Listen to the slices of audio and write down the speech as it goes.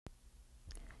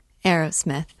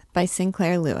Arrowsmith by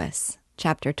Sinclair Lewis,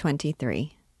 Chapter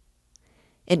 23.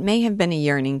 It may have been a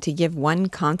yearning to give one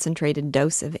concentrated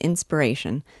dose of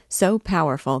inspiration so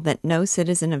powerful that no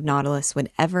citizen of Nautilus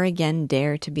would ever again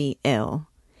dare to be ill.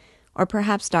 Or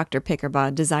perhaps Dr.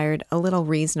 Pickerbaugh desired a little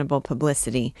reasonable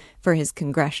publicity for his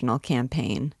congressional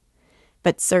campaign.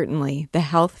 But certainly the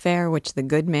health fair which the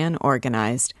good man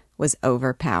organized was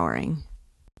overpowering.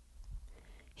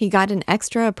 He got an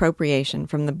extra appropriation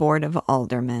from the Board of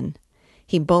Aldermen.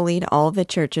 He bullied all the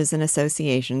churches and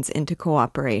associations into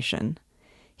cooperation.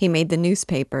 He made the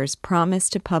newspapers promise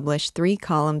to publish 3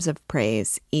 columns of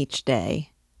praise each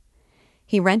day.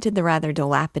 He rented the rather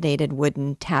dilapidated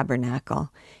wooden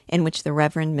tabernacle in which the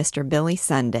Reverend Mr. Billy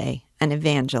Sunday, an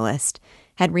evangelist,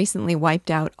 had recently wiped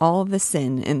out all the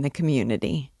sin in the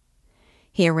community.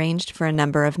 He arranged for a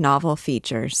number of novel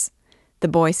features. The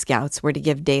Boy Scouts were to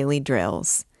give daily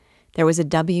drills. There was a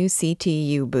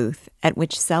WCTU booth at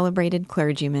which celebrated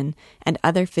clergymen and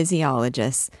other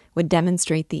physiologists would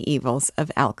demonstrate the evils of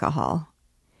alcohol.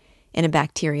 In a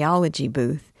bacteriology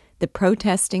booth, the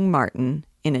protesting Martin,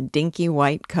 in a dinky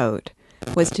white coat,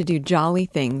 was to do jolly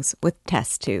things with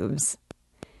test tubes.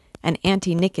 An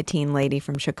anti-nicotine lady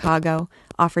from Chicago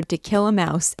offered to kill a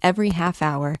mouse every half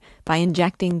hour by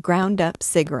injecting ground-up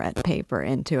cigarette paper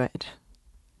into it.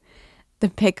 The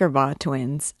Pickerbaugh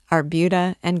twins,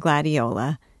 Arbuta and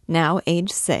Gladiola, now age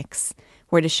 6,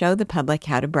 were to show the public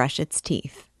how to brush its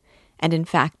teeth. And in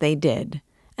fact they did,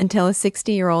 until a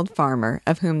 60-year-old farmer,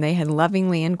 of whom they had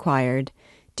lovingly inquired,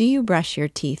 "Do you brush your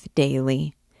teeth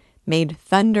daily?" made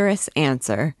thunderous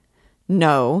answer,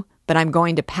 "No, but I'm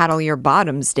going to paddle your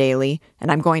bottoms daily,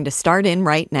 and I'm going to start in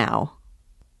right now."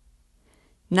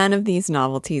 None of these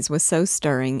novelties was so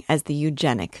stirring as the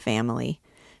eugenic family,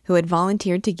 who had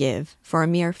volunteered to give, for a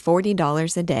mere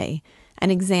 $40 a day, an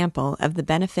example of the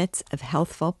benefits of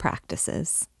healthful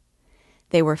practices.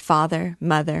 They were father,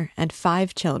 mother, and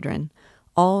 5 children,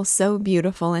 all so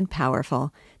beautiful and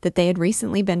powerful that they had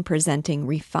recently been presenting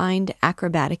refined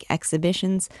acrobatic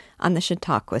exhibitions on the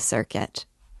Chautauqua circuit.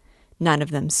 None of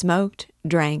them smoked,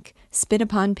 drank, spit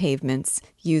upon pavements,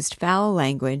 used foul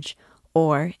language,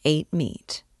 or ate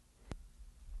meat.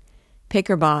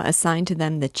 Pickerbaugh assigned to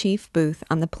them the chief booth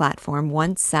on the platform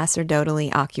once sacerdotally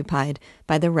occupied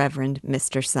by the Reverend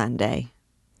Mr. Sunday.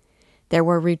 There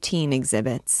were routine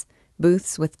exhibits,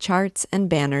 booths with charts and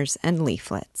banners and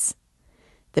leaflets.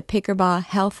 The Pickerbaugh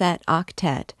Healthette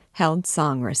Octet held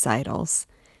song recitals,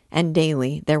 and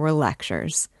daily there were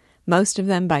lectures, most of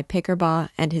them by Pickerbaugh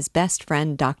and his best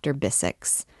friend Dr.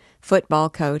 Bissix, football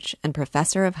coach and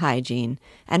professor of hygiene,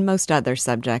 and most other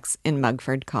subjects in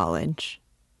Mugford College.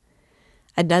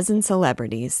 A dozen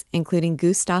celebrities, including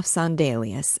Gustav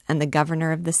Sondelius and the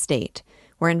governor of the state,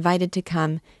 were invited to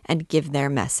come and give their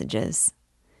messages.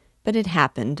 But it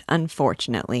happened,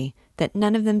 unfortunately, that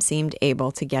none of them seemed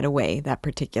able to get away that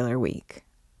particular week.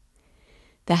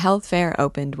 The health fair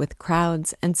opened with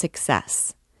crowds and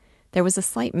success. There was a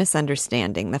slight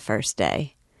misunderstanding the first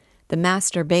day. The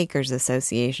Master Bakers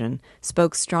Association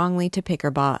spoke strongly to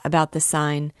Pickerbaugh about the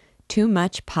sign, "Too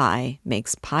much pie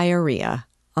makes pyorrhea,"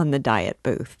 on the diet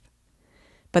booth.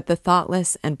 But the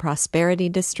thoughtless and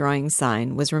prosperity-destroying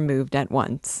sign was removed at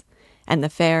once, and the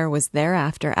fair was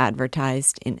thereafter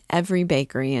advertised in every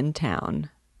bakery in town.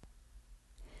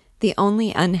 The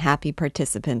only unhappy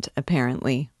participant,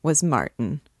 apparently, was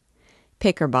Martin.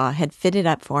 Pickerbaugh had fitted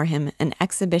up for him an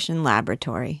exhibition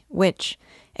laboratory, which,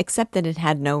 except that it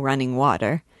had no running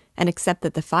water, and except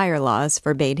that the fire laws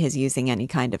forbade his using any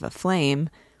kind of a flame,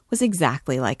 was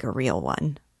exactly like a real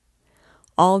one.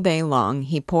 All day long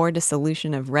he poured a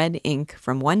solution of red ink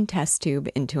from one test tube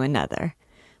into another,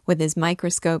 with his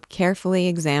microscope carefully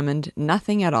examined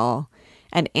nothing at all,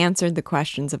 and answered the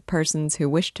questions of persons who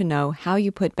wished to know how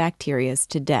you put bacteria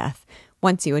to death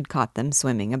once you had caught them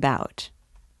swimming about.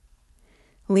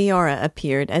 Leora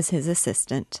appeared as his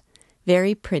assistant,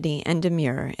 very pretty and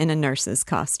demure in a nurse's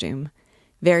costume,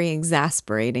 very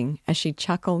exasperating as she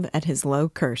chuckled at his low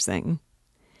cursing.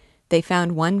 They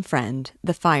found one friend,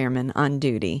 the fireman, on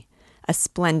duty, a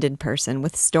splendid person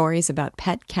with stories about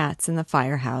pet cats in the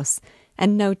firehouse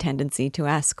and no tendency to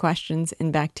ask questions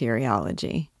in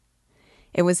bacteriology.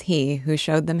 It was he who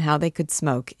showed them how they could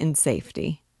smoke in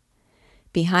safety.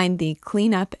 Behind the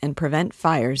Clean Up and Prevent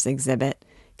Fires exhibit,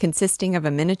 consisting of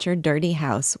a miniature dirty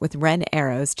house with red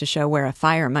arrows to show where a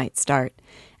fire might start,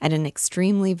 and an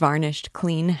extremely varnished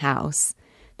clean house,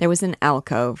 there was an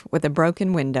alcove with a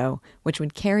broken window which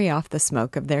would carry off the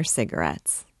smoke of their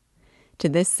cigarettes. To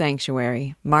this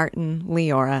sanctuary, Martin,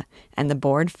 Leora, and the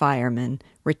bored firemen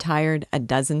retired a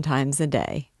dozen times a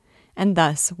day, and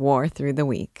thus wore through the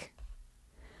week.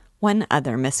 one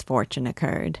other misfortune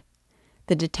occurred.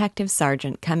 The detective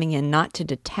sergeant, coming in not to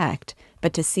detect,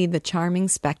 but to see the charming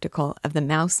spectacle of the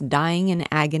mouse dying in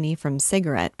agony from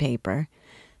cigarette paper,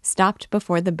 stopped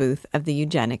before the booth of the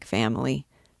eugenic family,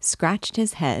 scratched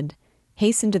his head,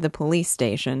 hastened to the police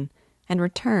station, and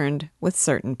returned with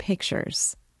certain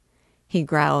pictures. He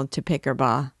growled to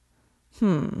Pickerbaugh,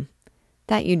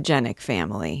 that eugenic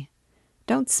family.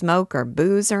 Don't smoke or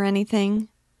booze or anything?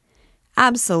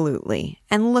 Absolutely,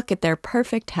 and look at their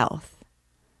perfect health.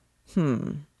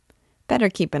 Better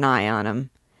keep an eye on 'em.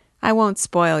 I won't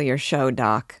spoil your show,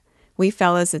 Doc. We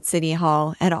fellows at City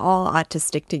Hall had all ought to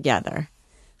stick together.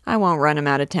 I won't run 'em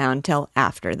out of town till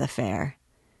after the fair.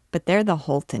 But they're the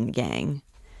Holton gang.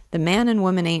 The man and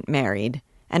woman ain't married,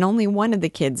 and only one of the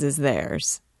kids is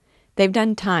theirs. They've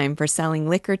done time for selling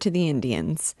liquor to the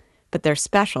Indians, but their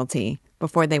specialty,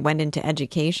 before they went into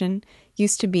education,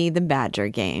 used to be the badger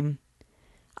game.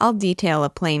 I'll detail a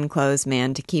plainclothes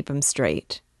man to keep 'em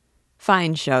straight.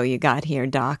 Fine show you got here,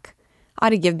 Doc. Ought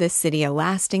to give this city a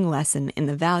lasting lesson in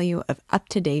the value of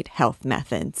up-to-date health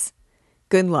methods.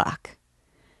 Good luck.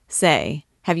 Say,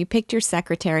 have you picked your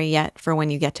secretary yet for when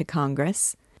you get to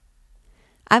Congress?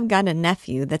 I've got a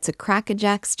nephew that's a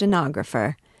crackerjack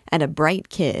stenographer and a bright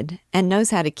kid and knows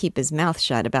how to keep his mouth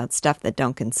shut about stuff that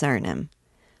don't concern him.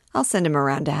 I'll send him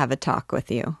around to have a talk with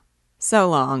you. So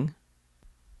long.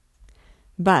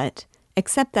 But,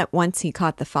 except that once he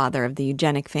caught the father of the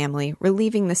eugenic family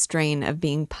relieving the strain of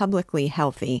being publicly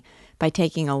healthy by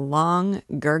taking a long,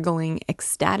 gurgling,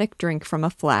 ecstatic drink from a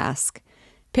flask,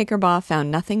 Pickerbaugh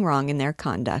found nothing wrong in their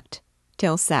conduct,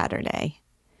 till Saturday.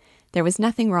 There was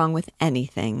nothing wrong with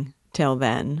anything, till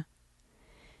then.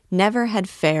 Never had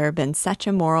fair been such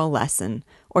a moral lesson,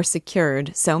 or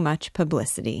secured so much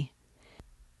publicity.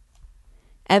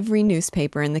 Every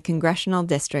newspaper in the congressional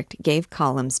district gave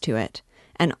columns to it,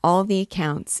 and all the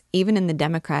accounts, even in the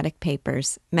Democratic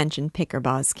papers, mentioned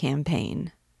Pickerbaugh's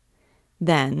campaign.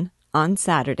 Then, on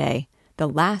Saturday, the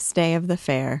last day of the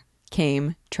fair,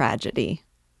 came tragedy.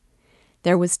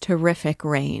 There was terrific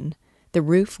rain, the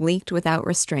roof leaked without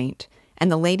restraint,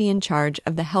 and the lady in charge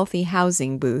of the healthy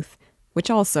housing booth, which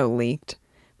also leaked,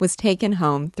 was taken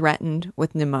home threatened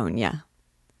with pneumonia.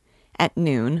 At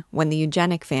noon, when the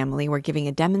eugenic family were giving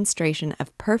a demonstration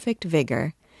of perfect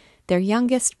vigor, their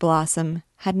youngest Blossom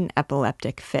had an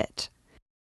epileptic fit.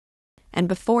 And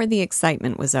before the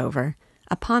excitement was over,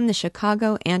 upon the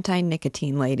Chicago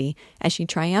anti-nicotine lady, as she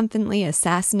triumphantly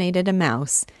assassinated a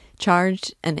mouse,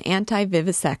 charged an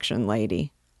anti-vivisection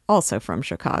lady, also from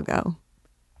Chicago.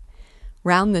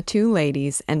 Round the two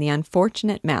ladies and the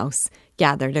unfortunate mouse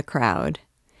gathered a crowd.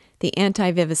 The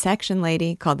anti-vivisection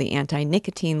lady called the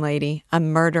anti-nicotine lady a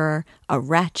murderer, a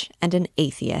wretch, and an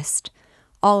atheist,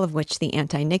 all of which the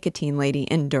anti-nicotine lady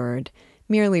endured,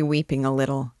 merely weeping a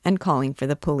little and calling for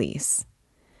the police.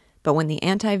 But when the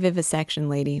anti-vivisection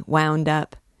lady wound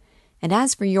up, "And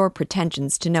as for your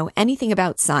pretensions to know anything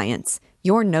about science,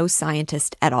 you're no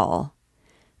scientist at all,"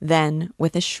 then,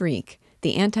 with a shriek,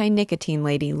 the anti-nicotine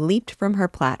lady leaped from her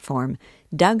platform,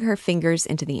 dug her fingers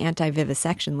into the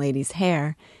anti-vivisection lady's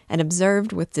hair, and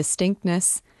observed with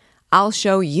distinctness, "I'll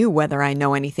show you whether I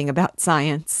know anything about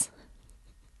science."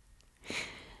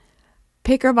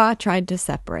 Pickerbaugh tried to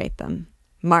separate them.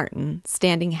 Martin,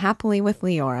 standing happily with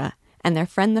Leora, and their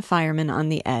friend the fireman on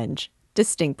the edge,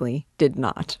 distinctly did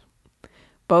not.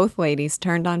 Both ladies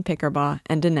turned on Pickerbaugh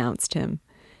and denounced him,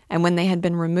 and when they had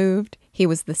been removed, he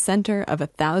was the center of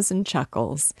 1,000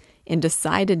 chuckles, in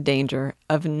decided danger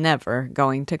of never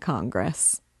going to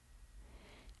Congress.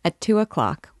 At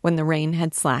 2:00, when the rain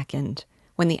had slackened,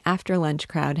 when the after-lunch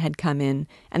crowd had come in,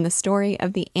 and the story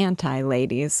of the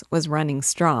anti-ladies was running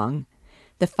strong,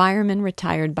 the fireman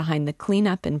retired behind the Clean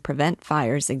Up and Prevent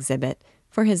Fires exhibit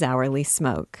for his hourly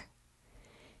smoke.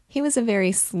 He was a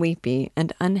very sleepy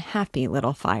and unhappy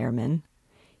little fireman.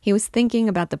 He was thinking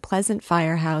about the pleasant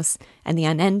firehouse and the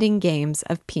unending games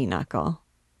of pinochle.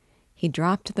 He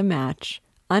dropped the match,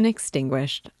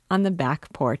 unextinguished, on the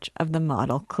back porch of the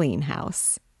model clean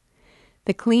house.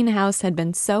 The clean house had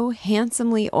been so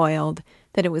handsomely oiled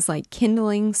that it was like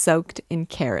kindling soaked in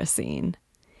kerosene.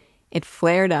 It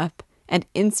flared up, and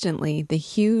instantly the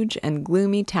huge and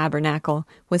gloomy tabernacle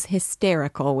was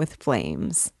hysterical with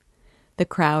flames. The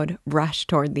crowd rushed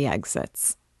toward the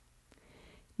exits.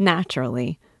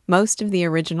 Naturally, most of the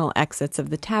original exits of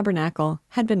the tabernacle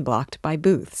had been blocked by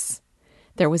booths.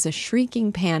 There was a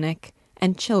shrieking panic,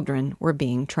 and children were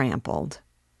being trampled.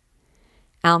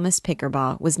 Almus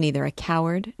Pickerbaugh was neither a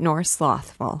coward nor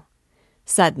slothful.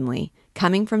 Suddenly,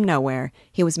 coming from nowhere,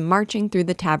 he was marching through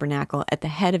the tabernacle at the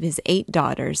head of his 8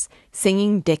 daughters,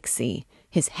 singing Dixie,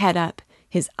 his head up,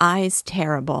 his eyes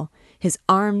terrible, his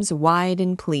arms wide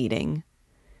and pleading.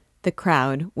 The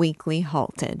crowd weakly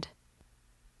halted.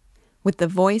 With the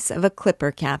voice of a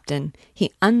clipper captain,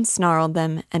 he unsnarled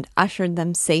them and ushered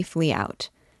them safely out,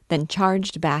 then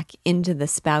charged back into the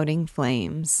spouting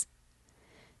flames.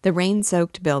 The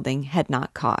rain-soaked building had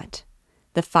not caught.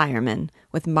 The fireman,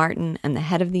 with Martin and the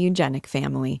head of the eugenic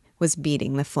family, was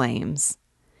beating the flames.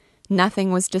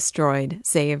 Nothing was destroyed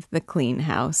save the clean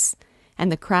house,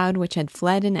 and the crowd which had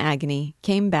fled in agony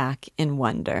came back in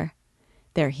wonder.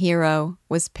 Their hero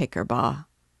was Pickerbaugh.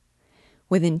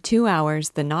 Within 2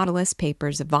 hours, the Nautilus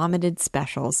papers vomited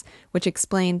specials which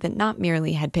explained that not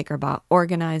merely had Pickerbaugh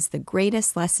organized the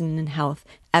greatest lesson in health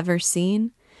ever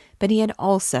seen, but he had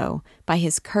also, by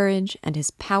his courage and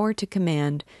his power to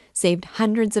command, saved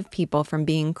hundreds of people from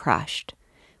being crushed,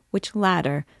 which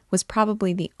latter was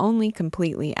probably the only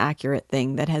completely accurate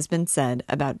thing that has been said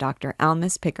about Dr.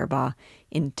 Almus Pickerbaugh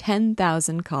in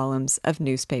 10,000 columns of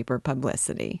newspaper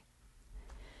publicity.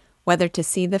 Whether to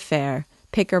see the fair,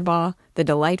 Pickerbaugh, the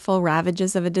delightful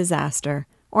ravages of a disaster,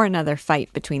 or another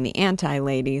fight between the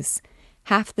anti-ladies,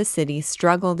 half the city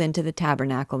struggled into the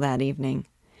tabernacle that evening,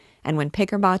 and when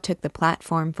Pickerbaugh took the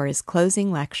platform for his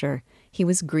closing lecture, he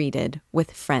was greeted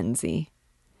with frenzy.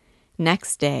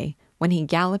 Next day, when he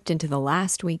galloped into the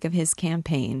last week of his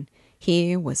campaign,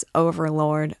 he was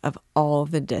overlord of all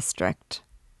the district.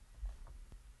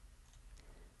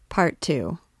 Part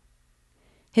 2.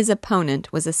 His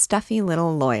opponent was a stuffy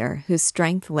little lawyer whose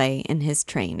strength lay in his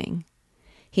training.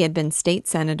 He had been state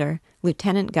senator,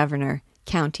 lieutenant governor,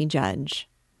 county judge.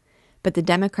 But the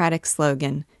Democratic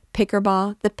slogan,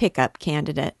 Pickerbaugh the Pickup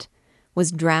Candidate,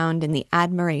 was drowned in the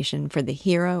admiration for the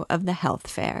hero of the health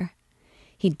fair.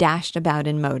 He dashed about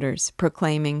in motors,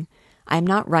 proclaiming, "I am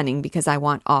not running because I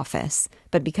want office,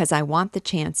 but because I want the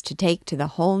chance to take to the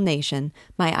whole nation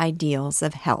my ideals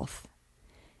of health."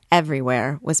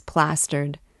 Everywhere was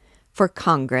plastered, "For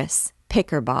Congress,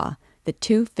 Pickerbaugh, the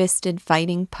two-fisted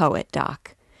fighting poet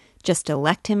doc. Just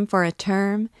elect him for a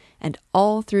term, and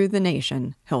all through the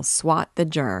nation he'll swat the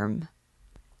germ."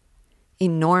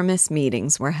 Enormous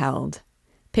meetings were held.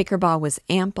 Pickerbaugh was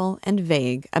ample and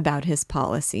vague about his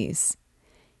policies.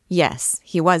 Yes,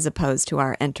 he was opposed to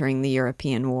our entering the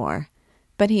European war,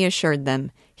 but he assured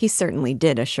them, he certainly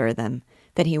did assure them,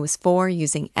 that he was for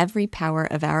using every power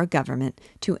of our government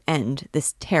to end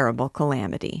this terrible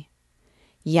calamity.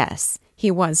 Yes, he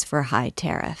was for high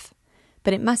tariff,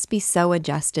 but it must be so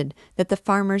adjusted that the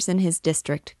farmers in his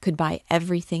district could buy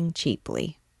everything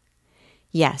cheaply.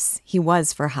 Yes, he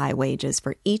was for high wages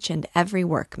for each and every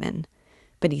workman,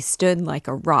 but he stood like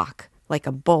a rock, like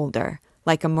a boulder,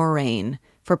 like a moraine,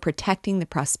 for protecting the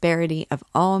prosperity of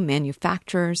all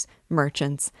manufacturers,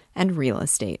 merchants, and real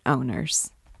estate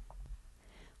owners.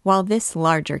 While this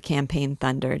larger campaign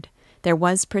thundered, there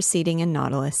was proceeding in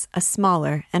Nautilus a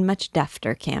smaller and much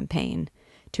defter campaign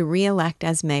to re-elect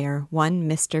as mayor one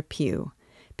Mr. Pugh,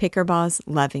 Pickerbaugh's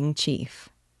loving chief.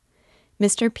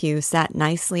 Mr. Pugh sat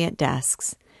nicely at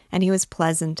desks, and he was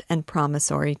pleasant and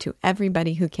promissory to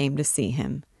everybody who came to see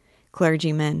him,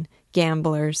 clergymen,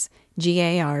 gamblers,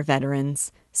 GAR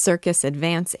veterans, circus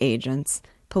advance agents,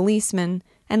 policemen,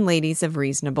 and ladies of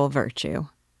reasonable virtue.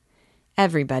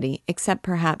 Everybody except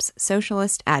perhaps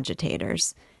socialist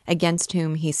agitators, against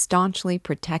whom he staunchly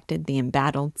protected the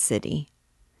embattled city.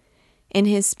 In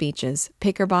his speeches,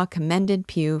 Pickerbaugh commended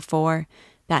Pugh for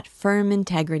that firm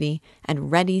integrity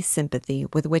and ready sympathy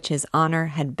with which his honor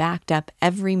had backed up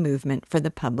every movement for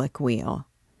the public weal.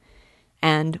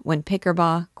 And when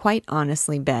Pickerbaugh quite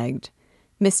honestly begged,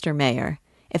 "Mr. Mayor,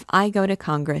 if I go to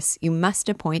Congress, you must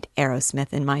appoint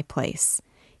Arrowsmith in my place.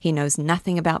 He knows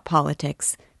nothing about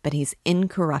politics, but he's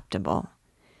incorruptible,"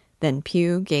 then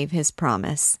Pugh gave his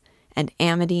promise, and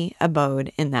amity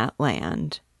abode in that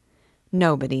land.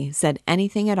 Nobody said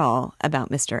anything at all about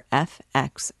Mr.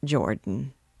 F.X.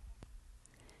 Jordan.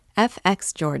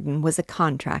 F.X. Jordan was a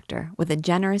contractor with a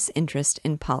generous interest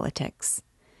in politics.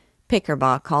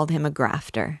 Pickerbaugh called him a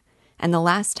grafter, and the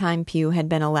last time Pugh had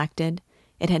been elected,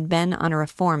 it had been on a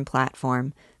reform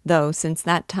platform, though since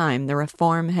that time the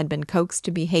reform had been coaxed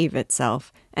to behave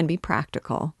itself and be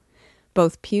practical.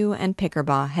 Both Pugh and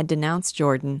Pickerbaugh had denounced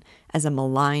Jordan as a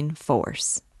malign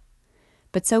force.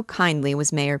 But so kindly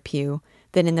was Mayor Pugh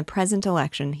that in the present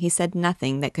election he said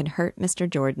nothing that could hurt Mr.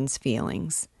 Jordan's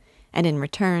feelings. And in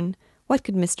return, what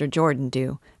could Mr. Jordan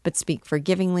do but speak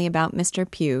forgivingly about Mr.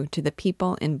 Pugh to the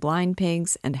people in blind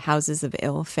pigs and houses of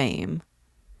ill fame?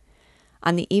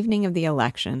 On the evening of the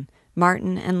election,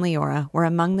 Martin and Leora were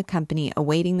among the company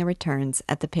awaiting the returns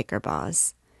at the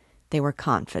Pickerbaughs. They were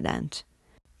confident.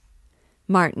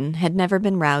 Martin had never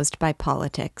been roused by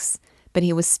politics, but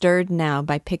he was stirred now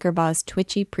by Pickerbaugh's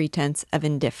twitchy pretense of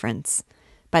indifference,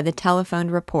 by the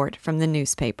telephoned report from the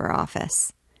newspaper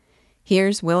office.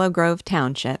 Here's Willow Grove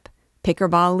Township,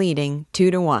 Pickerbaugh leading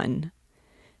 2-1.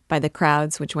 By the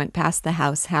crowds which went past the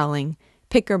house howling,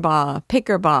 Pickerbaugh,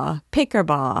 Pickerbaugh,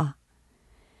 Pickerbaugh.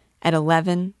 At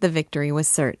 11, the victory was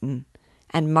certain,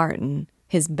 and Martin,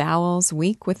 his bowels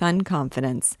weak with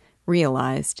unconfidence,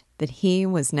 realized that he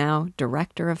was now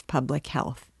Director of Public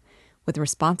Health, with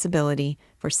responsibility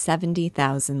for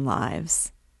 70,000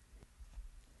 lives.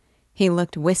 He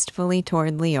looked wistfully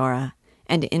toward Leora,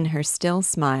 and in her still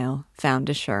smile found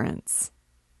assurance.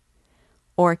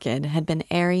 Orchid had been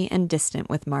airy and distant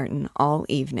with Martin all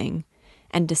evening,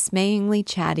 and dismayingly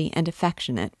chatty and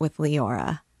affectionate with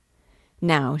Leora.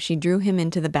 Now she drew him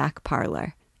into the back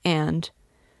parlor, and,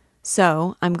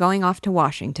 "So I'm going off to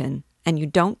Washington, and you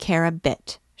don't care a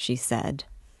bit," she said,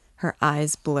 her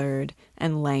eyes blurred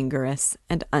and languorous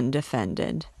and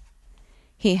undefended.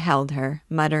 He held her,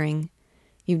 muttering,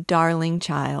 "You darling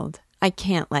child, I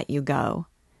can't let you go."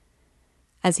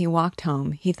 As he walked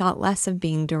home, he thought less of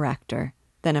being director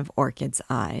than of Orchid's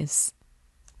eyes.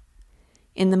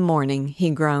 In the morning, he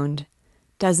groaned,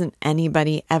 "Doesn't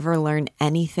anybody ever learn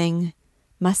anything?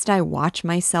 Must I watch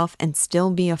myself and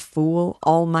still be a fool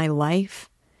all my life?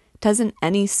 Doesn't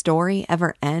any story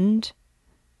ever end?"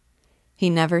 He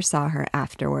never saw her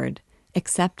afterward,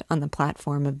 except on the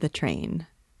platform of the train.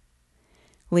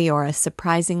 Leora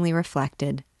surprisingly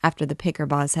reflected, after the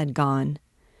Pickerbaughs had gone,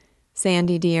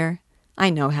 "Sandy, dear, I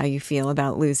know how you feel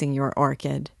about losing your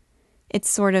Orchid. It's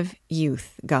sort of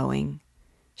youth going.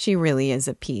 She really is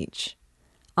a peach.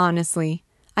 Honestly,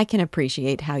 I can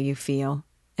appreciate how you feel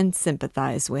and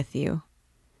sympathize with you.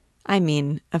 I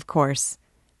mean, of course,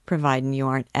 providin' you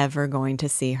aren't ever going to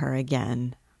see her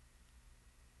again."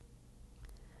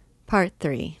 Part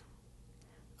 3.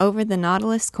 Over the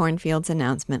Nautilus Cornfield's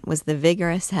announcement was the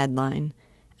vigorous headline,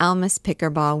 "Almus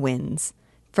Pickerbaugh wins.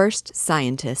 First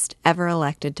scientist ever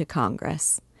elected to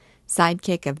Congress.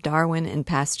 Sidekick of Darwin and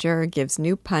Pasteur gives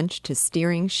new punch to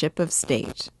steering ship of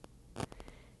state."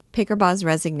 Pickerbaugh's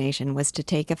resignation was to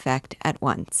take effect at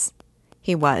once.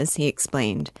 He was, he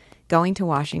explained, going to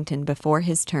Washington before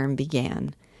his term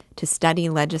began, to study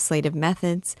legislative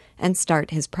methods and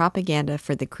start his propaganda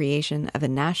for the creation of a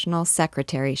National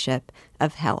Secretaryship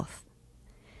of Health.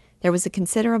 There was a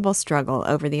considerable struggle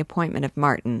over the appointment of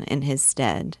Martin in his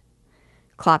stead.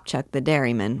 Klopchuk the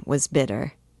dairyman was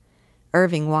bitter.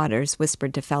 Irving Waters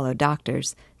whispered to fellow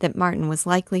doctors that Martin was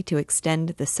likely to extend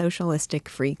the socialistic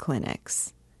free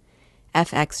clinics.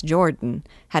 F.X. Jordan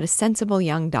had a sensible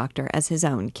young doctor as his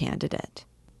own candidate.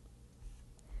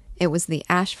 It was the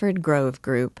Ashford Grove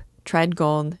group,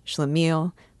 Treadgold,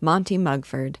 Schlemiel, Monty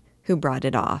Mugford, who brought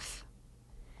it off.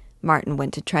 Martin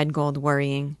went to Treadgold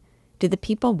worrying, "Do the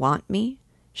people want me?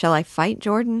 Shall I fight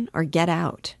Jordan or get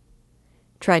out?"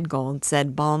 Treadgold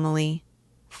said balmily,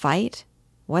 "Fight?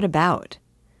 What about?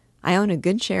 I own a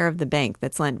good share of the bank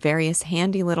that's lent various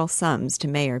handy little sums to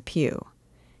Mayor Pugh.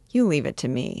 You leave it to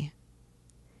me."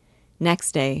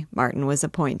 Next day, Martin was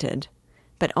appointed,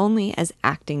 but only as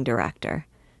acting director,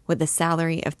 with a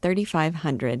salary of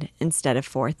 $3,500 instead of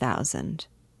 $4,000.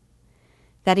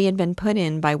 That he had been put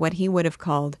in by what he would have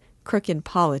called crooked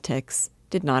politics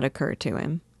did not occur to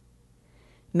him.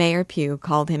 Mayor Pugh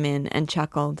called him in and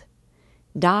chuckled,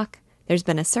 "Doc, there's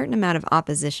been a certain amount of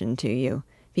opposition to you,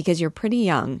 because you're pretty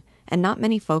young and not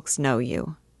many folks know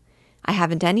you. I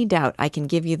haven't any doubt I can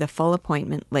give you the full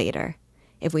appointment later,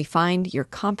 if we find you're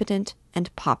competent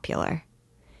and popular.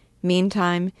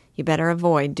 Meantime, you better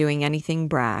avoid doing anything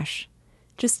brash.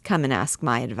 Just come and ask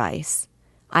my advice.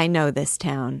 I know this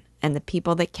town and the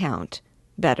people that count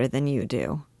better than you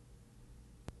do."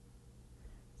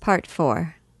 Part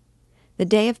 4. The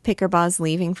day of Pickerbaugh's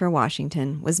leaving for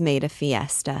Washington was made a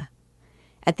fiesta.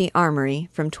 At the Armory,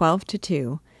 from 12 to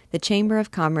 2, the Chamber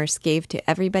of Commerce gave to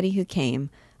everybody who came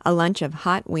a lunch of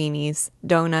hot weenies,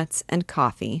 donuts, and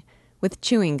coffee, with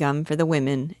chewing gum for the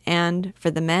women, and, for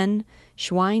the men,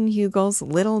 Schweinhugel's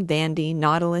little dandy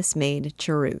Nautilus-made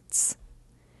cheroots.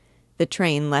 The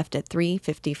train left at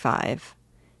 3:55.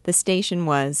 The station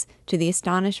was, to the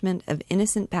astonishment of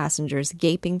innocent passengers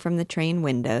gaping from the train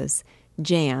windows,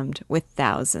 jammed with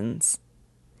thousands.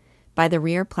 By the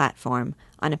rear platform,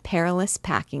 on a perilous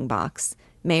packing box,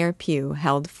 Mayor Pugh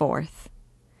held forth.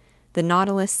 The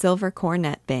Nautilus Silver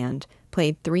Cornet Band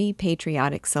played 3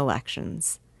 patriotic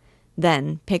selections.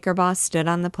 Then Pickerbaugh stood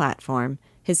on the platform,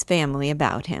 his family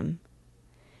about him.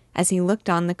 As he looked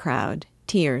on the crowd,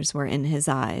 tears were in his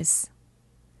eyes.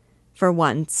 "For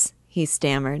once," he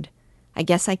stammered, "I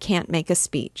guess I can't make a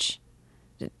speech.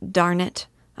 Darn it,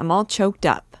 I'm all choked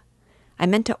up. I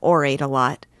meant to orate a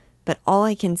lot, but all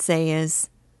I can say is,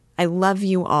 I love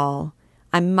you all.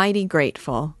 I'm mighty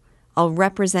grateful. I'll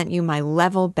represent you my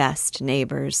level best,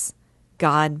 neighbors.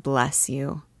 God bless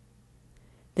you."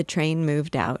 The train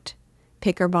moved out,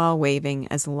 Pickerball waving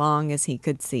as long as he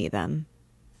could see them.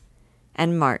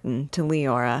 And Martin to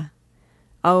Leora,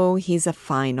 "Oh, he's a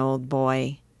fine old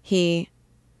boy.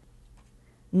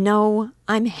 No,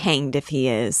 I'm hanged if he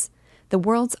is. The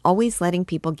world's always letting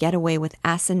people get away with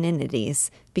asininities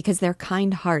because they're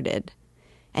kind-hearted.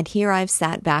 And here I've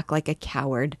sat back like a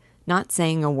coward, not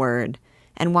saying a word,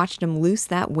 and watched him loose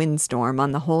that windstorm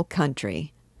on the whole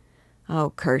country.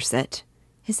 Oh, curse it.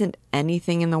 Isn't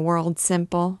anything in the world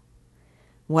simple?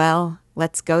 Well,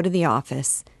 let's go to the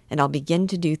office, and I'll begin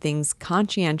to do things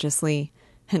conscientiously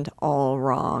and all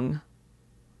wrong."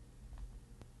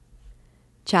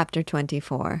 Chapter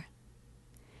 24.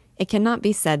 It cannot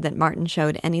be said that Martin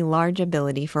showed any large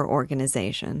ability for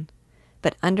organization,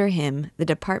 but under him the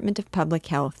Department of Public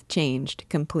Health changed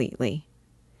completely.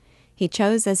 He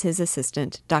chose as his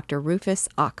assistant Dr. Rufus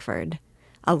Ockford,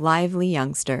 a lively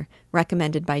youngster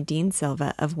recommended by Dean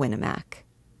Silva of Winnemac.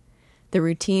 The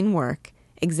routine work,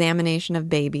 examination of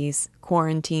babies,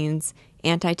 quarantines,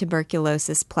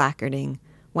 anti-tuberculosis placarding,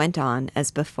 went on as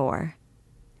before.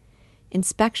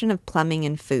 Inspection of plumbing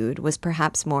and food was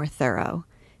perhaps more thorough,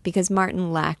 because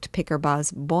Martin lacked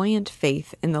Pickerbaugh's buoyant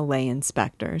faith in the lay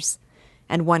inspectors,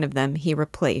 and one of them he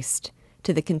replaced,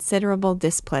 to the considerable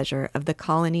displeasure of the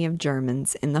colony of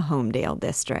Germans in the Homedale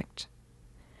district.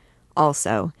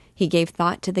 Also, he gave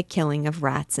thought to the killing of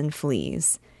rats and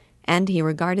fleas, and he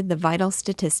regarded the vital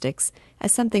statistics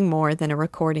as something more than a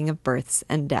recording of births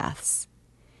and deaths.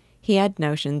 He had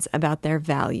notions about their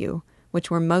value, which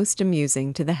were most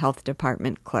amusing to the health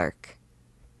department clerk.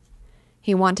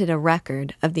 He wanted a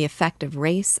record of the effect of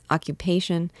race,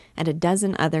 occupation, and a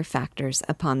dozen other factors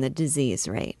upon the disease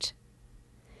rate.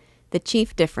 The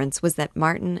chief difference was that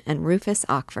Martin and Rufus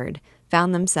Ockford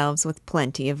found themselves with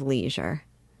plenty of leisure.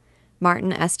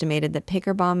 Martin estimated that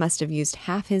Pickerbaugh must have used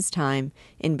half his time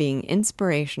in being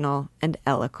inspirational and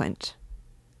eloquent.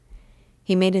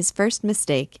 He made his first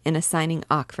mistake in assigning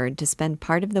Ockford to spend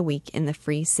part of the week in the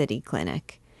Free City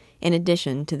Clinic, in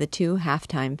addition to the 2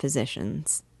 half-time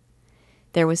physicians.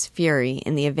 There was fury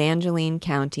in the Evangeline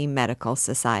County Medical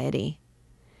Society.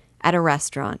 At a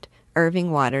restaurant,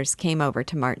 Irving Waters came over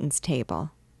to Martin's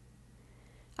table.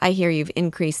 "I hear you've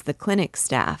increased the clinic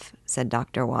staff," said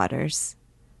Dr. Waters.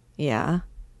 "Yeah."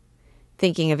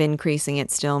 "Thinking of increasing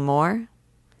it still more?"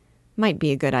 "Might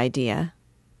be a good idea."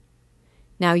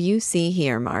 "Now you see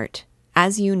here, Mart.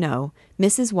 As you know,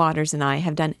 Mrs. Waters and I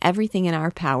have done everything in our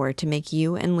power to make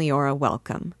you and Leora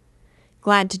welcome.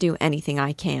 Glad to do anything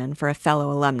I can for a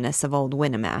fellow alumnus of old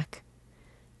Winnemac.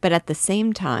 But at the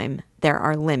same time, there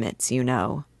are limits, you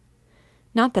know.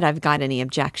 Not that I've got any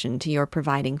objection to your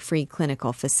providing free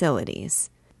clinical facilities.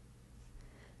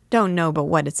 Don't know but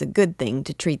what it's a good thing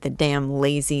to treat the damn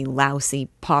lazy, lousy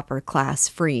pauper class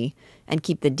free and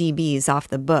keep the DBs off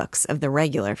the books of the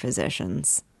regular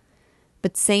physicians.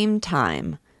 But same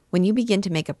time, when you begin to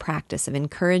make a practice of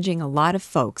encouraging a lot of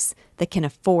folks that can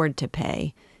afford to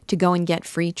pay to go and get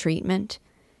free treatment,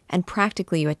 and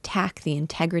practically you attack the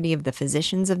integrity of the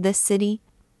physicians of this city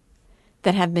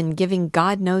that have been giving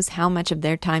God knows how much of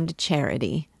their time to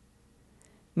charity."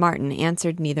 Martin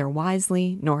answered neither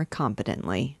wisely nor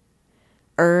competently.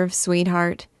 "Irv,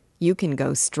 sweetheart, you can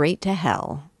go straight to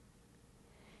hell."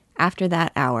 After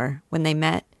that hour, when they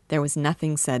met, there was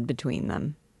nothing said between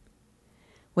them.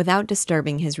 Without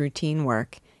disturbing his routine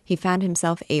work, he found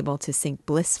himself able to sink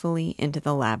blissfully into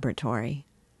the laboratory.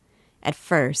 At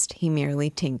first, he merely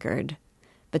tinkered,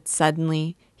 but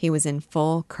suddenly he was in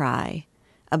full cry,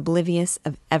 oblivious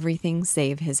of everything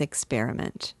save his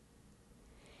experiment.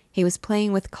 He was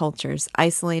playing with cultures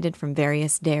isolated from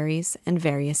various dairies and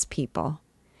various people,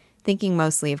 thinking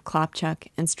mostly of Klopchuk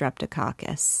and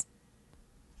Streptococcus.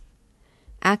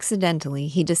 Accidentally,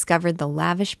 he discovered the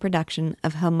lavish production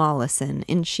of hemolysin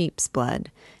in sheep's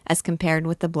blood as compared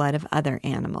with the blood of other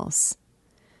animals.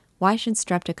 Why should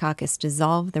Streptococcus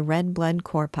dissolve the red blood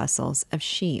corpuscles of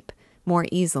sheep more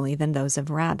easily than those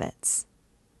of rabbits?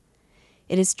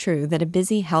 It is true that a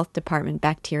busy health department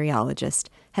bacteriologist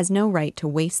has no right to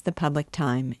waste the public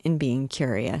time in being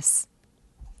curious.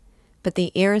 But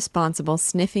the irresponsible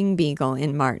sniffing beagle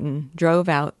in Martin drove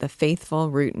out the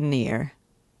faithful routineer.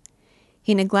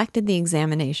 He neglected the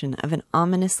examination of an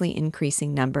ominously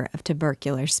increasing number of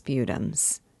tubercular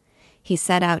sputums. He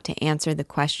set out to answer the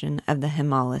question of the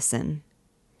hemolysin.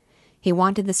 He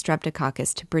wanted the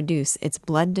Streptococcus to produce its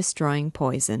blood-destroying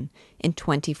poison in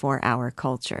 24-hour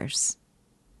cultures.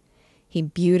 He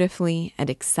beautifully and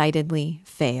excitedly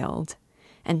failed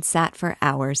and sat for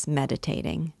hours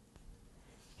meditating.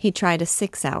 He tried a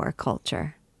 6-hour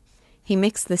culture. He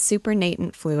mixed the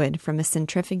supernatant fluid from a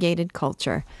centrifugated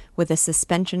culture with a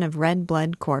suspension of red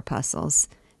blood corpuscles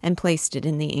and placed it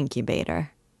in the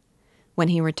incubator. When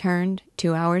he returned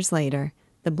 2 hours later,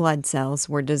 the blood cells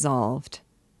were dissolved.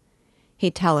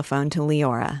 He telephoned to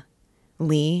Leora.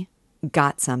 "Lee,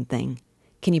 got something.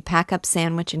 Can you pack up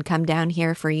sandwich and come down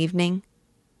here for evening?"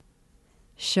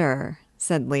 "Sure,"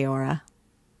 said Leora.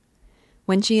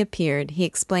 When she appeared, he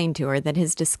explained to her that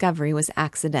his discovery was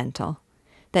accidental,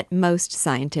 that most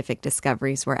scientific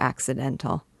discoveries were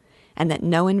accidental, and that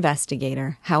no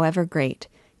investigator, however great,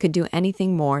 could do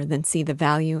anything more than see the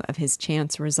value of his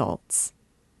chance results.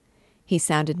 He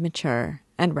sounded mature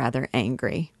and rather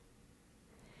angry.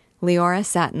 Leora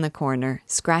sat in the corner,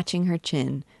 scratching her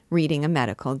chin, reading a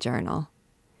medical journal.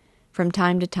 From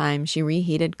time to time she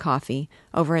reheated coffee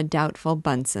over a doubtful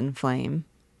Bunsen flame.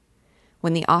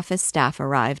 When the office staff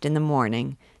arrived in the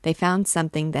morning, they found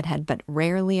something that had but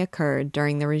rarely occurred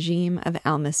during the regime of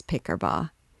Almus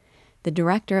Pickerbaugh. The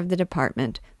director of the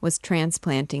department was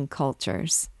transplanting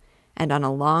cultures, and on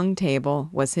a long table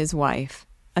was his wife,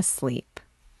 asleep.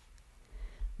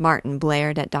 Martin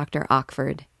blared at Dr.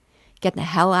 Ockford. "Get the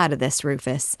hell out of this,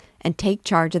 Rufus, and take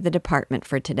charge of the department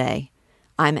for today.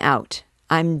 I'm out.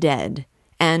 I'm dead.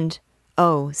 And,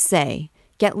 oh, say,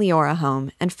 get Leora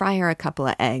home and fry her a couple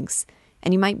of eggs.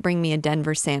 And you might bring me a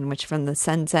Denver sandwich from the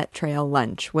Sunset Trail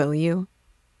lunch, will you?"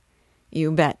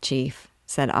 "You bet, Chief,"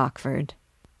 said Ockford.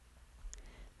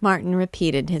 Martin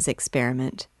repeated his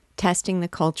experiment, testing the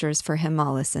cultures for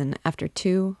hemolysin after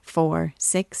 2, 4,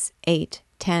 6, 8,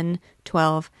 10,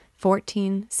 12,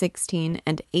 14, 16,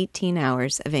 and 18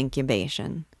 hours of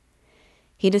incubation.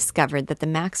 He discovered that the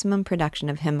maximum production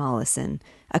of hemolysin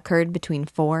occurred between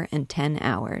 4 and 10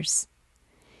 hours.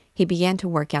 He began to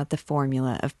work out the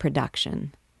formula of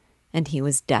production, and he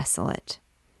was desolate.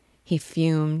 He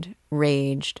fumed,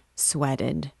 raged,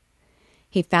 sweated.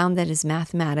 He found that his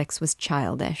mathematics was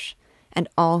childish, and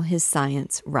all his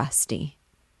science rusty.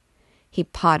 He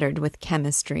pottered with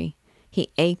chemistry,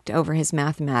 he ached over his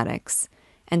mathematics,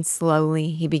 and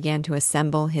slowly he began to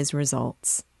assemble his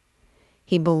results.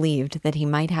 He believed that he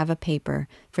might have a paper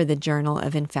for the Journal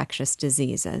of Infectious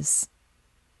Diseases.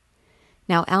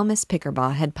 Now, Almus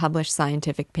Pickerbaugh had published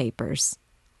scientific papers,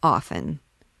 often.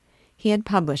 He had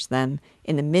published them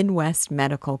in the Midwest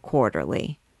Medical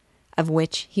Quarterly, of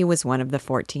which he was one of the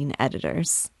 14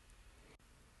 editors.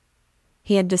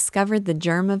 He had discovered the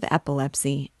germ of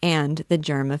epilepsy and the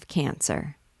germ of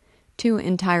cancer, 2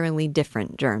 entirely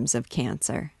different germs of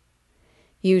cancer.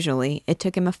 Usually, it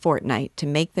took him a fortnight to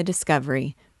make the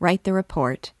discovery, write the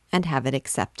report, and have it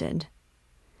accepted.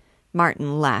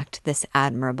 Martin lacked this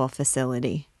admirable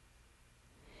facility.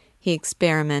 He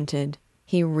experimented,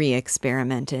 he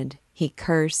re-experimented, he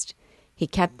cursed, he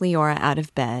kept Leora out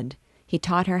of bed, he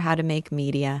taught her how to make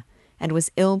media, and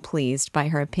was ill-pleased by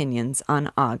her opinions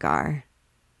on agar.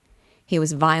 He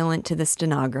was violent to the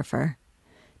stenographer.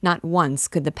 Not once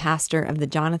could the pastor of the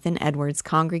Jonathan Edwards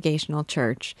Congregational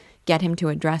Church get him to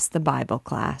address the Bible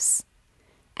class.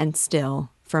 And still,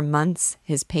 for months,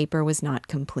 his paper was not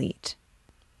complete.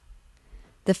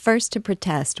 The first to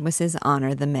protest was His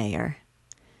Honor the Mayor.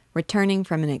 Returning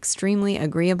from an extremely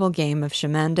agreeable game of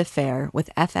chemin de fer with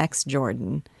F.X.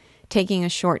 Jordan, taking a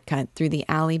shortcut through the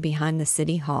alley behind the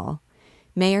city hall,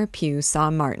 Mayor Pugh saw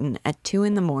Martin at 2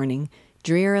 a.m.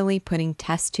 drearily putting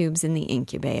test tubes in the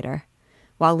incubator,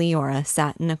 while Leora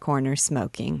sat in a corner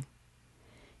smoking.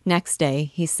 Next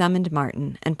day, he summoned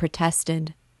Martin and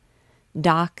protested,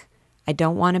 "Doc, I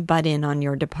don't want to butt in on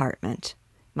your department.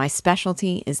 My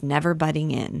specialty is never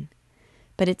butting in.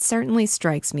 But it certainly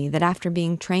strikes me that after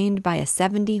being trained by a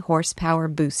 70-horsepower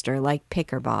booster like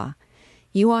Pickerbaugh,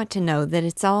 you ought to know that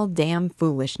it's all damn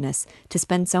foolishness to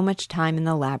spend so much time in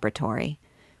the laboratory,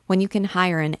 when you can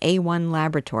hire an A1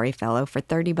 laboratory fellow for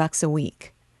 $30 a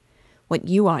week. What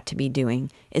you ought to be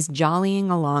doing is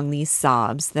jollying along these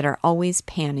sobs that are always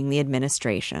panning the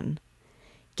administration.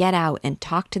 Get out and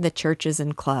talk to the churches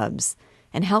and clubs,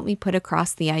 and help me put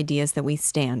across the ideas that we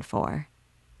stand for."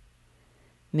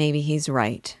 Maybe he's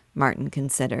right, Martin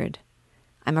considered.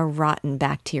 I'm a rotten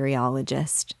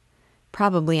bacteriologist.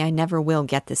 Probably I never will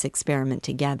get this experiment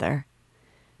together.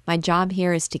 My job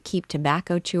here is to keep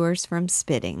tobacco chewers from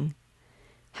spitting.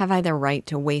 Have I the right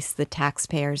to waste the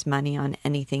taxpayers' money on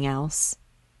anything else?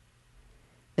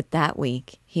 But that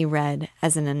week, he read,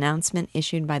 as an announcement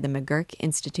issued by the McGurk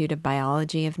Institute of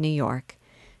Biology of New York,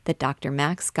 that Dr.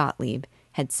 Max Gottlieb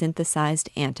had synthesized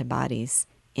antibodies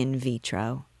in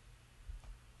vitro.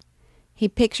 He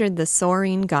pictured the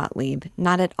soaring Gottlieb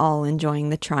not at all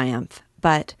enjoying the triumph,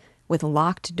 but, with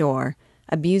locked door,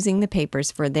 abusing the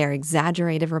papers for their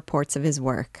exaggerated reports of his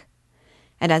work.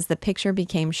 And as the picture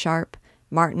became sharp,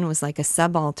 Martin was like a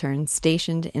subaltern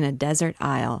stationed in a desert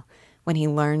isle when he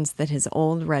learns that his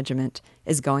old regiment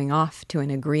is going off to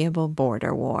an agreeable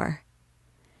border war.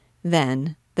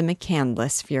 Then the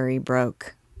McCandless fury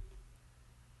broke.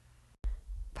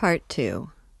 Part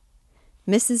 2.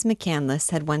 Mrs.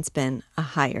 McCandless had once been a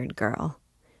hired girl,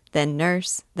 then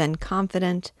nurse, then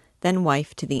confidant, then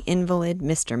wife to the invalid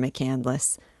Mr.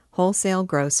 McCandless, wholesale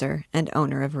grocer and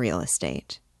owner of real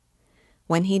estate.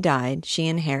 When he died, she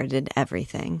inherited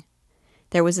everything.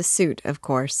 There was a suit, of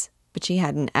course, but she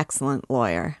had an excellent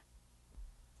lawyer.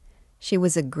 She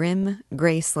was a grim,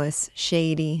 graceless,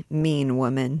 shady, mean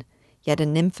woman, yet a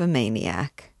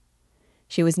nymphomaniac.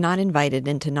 She was not invited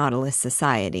into Nautilus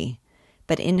society,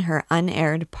 but in her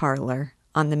unaired parlor,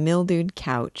 on the mildewed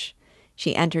couch,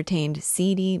 she entertained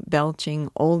seedy,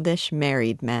 belching, oldish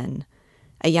married men,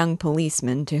 a young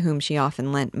policeman to whom she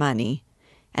often lent money,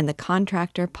 and the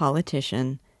contractor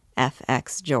politician,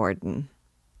 F.X. Jordan.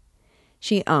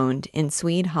 She owned, in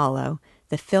Swede Hollow,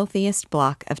 the filthiest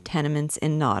block of tenements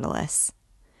in Nautilus.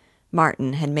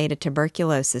 Martin had made a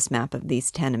tuberculosis map of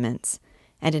these tenements,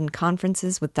 and in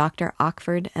conferences with Dr.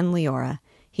 Ockford and Leora,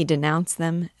 he denounced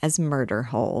them as murder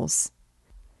holes.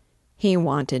 He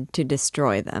wanted to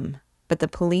destroy them, but the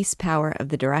police power of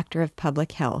the Director of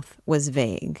Public Health was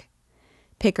vague.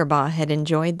 Pickerbaugh had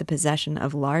enjoyed the possession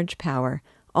of large power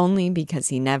only because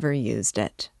he never used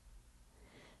it.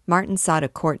 Martin sought a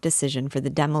court decision for the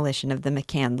demolition of the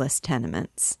McCandless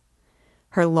tenements.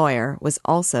 Her lawyer was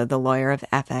also the lawyer of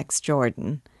F.X.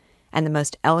 Jordan, and the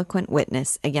most eloquent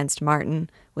witness against Martin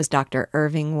was Dr.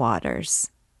 Irving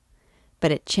Waters.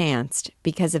 But it chanced,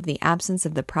 because of the absence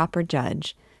of the proper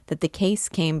judge, that the case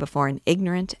came before an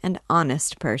ignorant and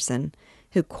honest person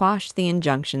who quashed the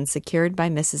injunction secured by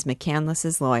Mrs.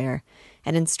 McCandless's lawyer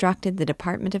and instructed the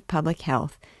Department of Public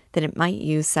Health that it might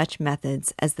use such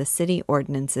methods as the city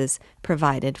ordinances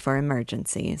provided for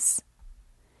emergencies.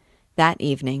 That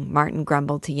evening, Martin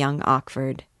grumbled to young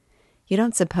Ockford, "You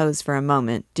don't suppose for a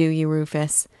moment, do you,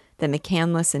 Rufus, that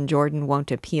McCandless and Jordan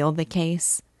won't appeal the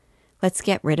case? Let's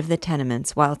get rid of the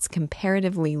tenements while it's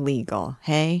comparatively legal,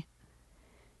 hey?"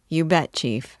 "You bet,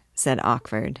 Chief," said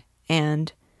Ockford.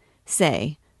 "And,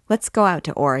 say, let's go out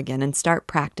to Oregon and start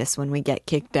practice when we get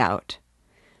kicked out."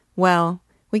 "Well,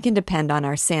 we can depend on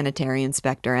our sanitary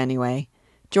inspector anyway.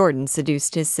 Jordan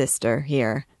seduced his sister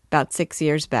here about 6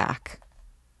 years back."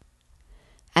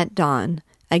 At dawn,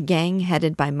 a gang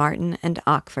headed by Martin and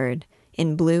Ockford,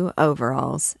 in blue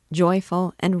overalls,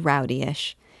 joyful and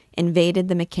rowdyish, invaded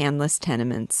the McCandless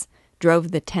tenements,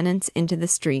 drove the tenants into the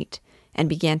street, and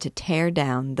began to tear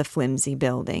down the flimsy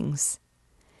buildings.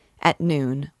 At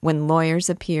noon, when lawyers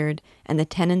appeared and the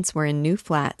tenants were in new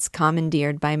flats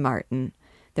commandeered by Martin,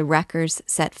 the wreckers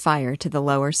set fire to the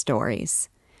lower stories,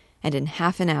 and in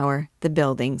half an hour the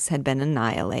buildings had been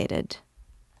annihilated.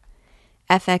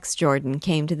 F.X. Jordan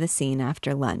came to the scene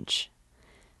after lunch.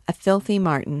 A filthy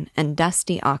Martin and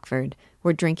dusty Ockford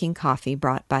were drinking coffee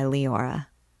brought by Leora.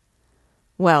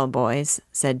 "Well, boys,"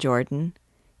 said Jordan,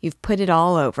 "you've put it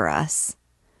all over us.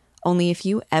 Only if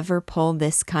you ever pull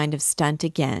this kind of stunt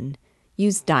again,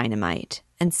 use dynamite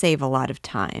and save a lot of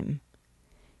time.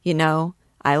 You know,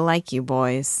 I like you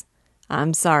boys.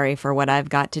 I'm sorry for what I've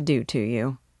got to do to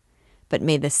you. But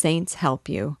may the saints help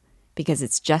you, because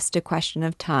it's just a question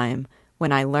of time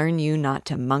when I learn you not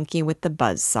to monkey with the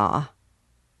buzzsaw."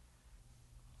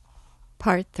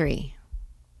 Part 3.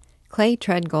 Clay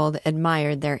Treadgold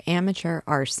admired their amateur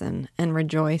arson and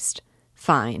rejoiced,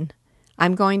 "Fine.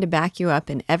 I'm going to back you up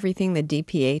in everything the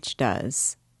DPH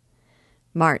does."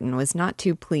 Martin was not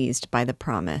too pleased by the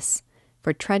promise,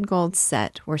 for Treadgold's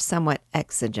set were somewhat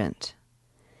exigent.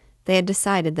 They had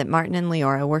decided that Martin and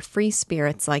Leora were free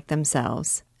spirits like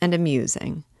themselves, and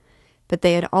amusing, but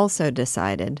they had also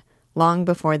decided, long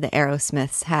before the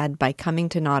Arrowsmiths had, by coming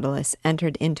to Nautilus,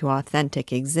 entered into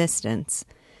authentic existence,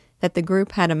 that the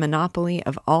group had a monopoly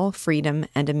of all freedom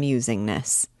and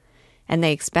amusingness, and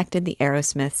they expected the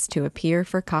Arrowsmiths to appear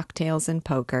for cocktails and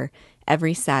poker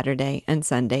every Saturday and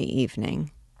Sunday evening.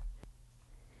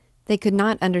 They could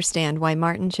not understand why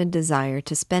Martin should desire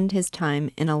to spend his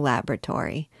time in a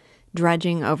laboratory,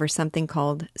 drudging over something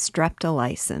called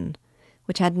streptolysin,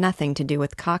 which had nothing to do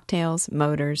with cocktails,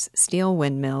 motors, steel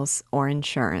windmills, or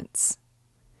insurance.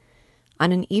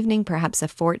 On an evening perhaps a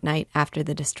fortnight after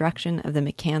the destruction of the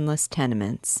McCandless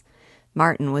tenements,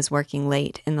 Martin was working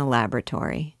late in the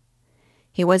laboratory.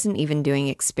 He wasn't even doing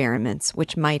experiments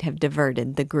which might have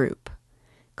diverted the group.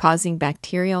 causing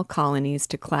bacterial colonies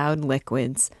to cloud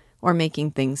liquids or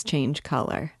making things change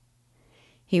color.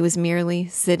 He was merely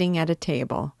sitting at a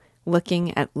table,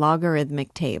 looking at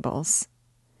logarithmic tables.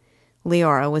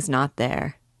 Leora was not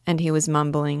there, and he was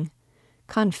mumbling,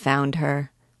 "Confound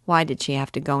her. Why did she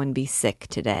have to go and be sick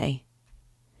today?"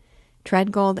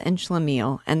 Treadgold and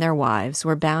Schlemiel and their wives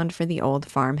were bound for the old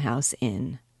farmhouse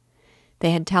inn.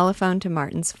 They had telephoned to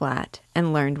Martin's flat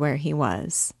and learned where he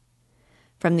was.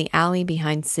 From the alley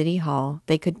behind City Hall,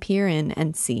 they could peer in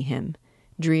and see him,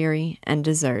 dreary and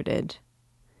deserted.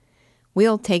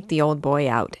 "We'll take the old boy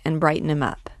out and brighten him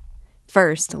up.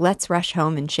 First, let's rush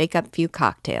home and shake up a few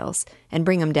cocktails and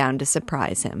bring him down to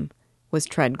surprise him," was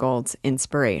Treadgold's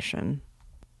inspiration.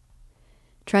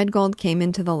 Treadgold came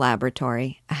into the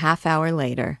laboratory a half-hour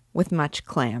later with much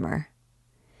clamor.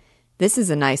 "This is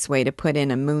a nice way to put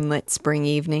in a moonlit spring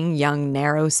evening, young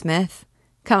Narrowsmith.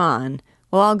 Come on,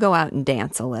 we'll all go out and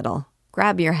dance a little.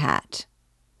 Grab your hat."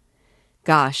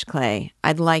 "Gosh, Clay,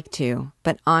 I'd like to,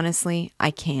 but honestly,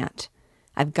 I can't.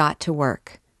 I've got to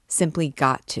work. Simply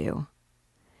got to."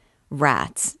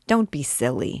 "Rats, don't be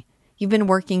silly. You've been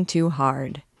working too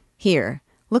hard. Here,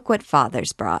 look what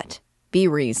Father's brought. Be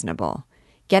reasonable.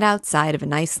 Get outside of a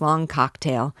nice long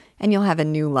cocktail, and you'll have a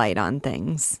new light on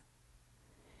things."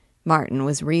 Martin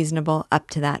was reasonable up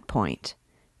to that point,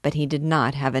 but he did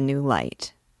not have a new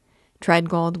light.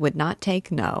 Treadgold would not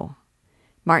take no.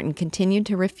 Martin continued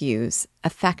to refuse,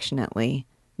 affectionately,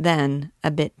 then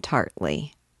a bit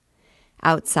tartly.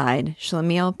 Outside,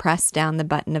 Schlemiel pressed down the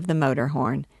button of the motor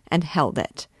horn and held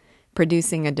it,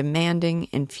 producing a demanding,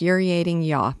 infuriating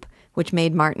yawp which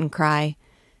made Martin cry,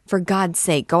 "For God's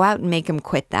sake, go out and make him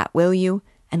quit that, will you?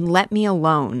 And let me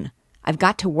alone. I've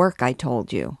got to work, I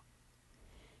told you."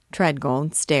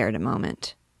 Treadgold stared a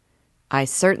moment. "I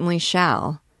certainly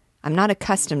shall. I'm not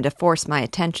accustomed to force my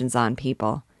attentions on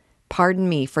people. Pardon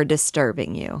me for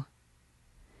disturbing you."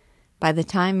 By the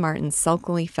time Martin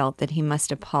sulkily felt that he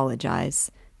must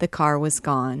apologize, the car was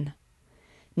gone.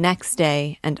 Next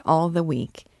day and all the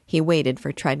week, he waited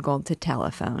for Treadgold to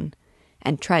telephone,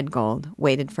 and Treadgold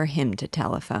waited for him to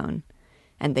telephone,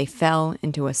 and they fell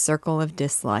into a circle of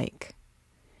dislike.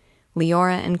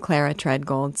 Leora and Clara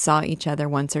Treadgold saw each other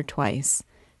once or twice,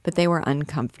 but they were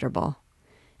uncomfortable.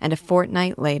 And a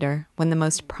fortnight later, when the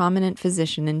most prominent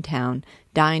physician in town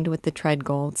dined with the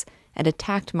Treadgolds and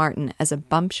attacked Martin as a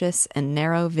bumptious and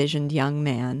narrow-visioned young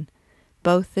man,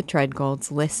 both the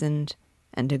Treadgolds listened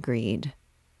and agreed.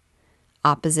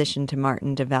 Opposition to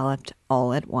Martin developed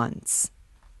all at once.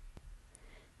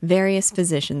 Various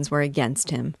physicians were against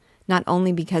him, not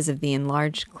only because of the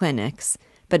enlarged clinics,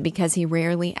 but because he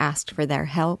rarely asked for their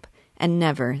help and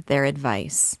never their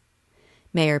advice.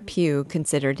 Mayor Pugh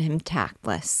considered him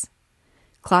tactless.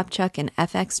 Klopchuk and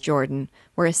F.X. Jordan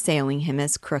were assailing him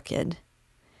as crooked.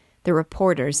 The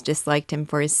reporters disliked him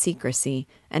for his secrecy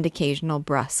and occasional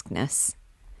brusqueness,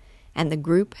 and the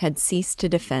group had ceased to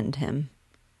defend him.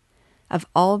 Of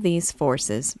all these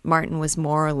forces, Martin was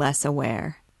more or less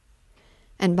aware,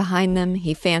 and behind them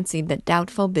he fancied that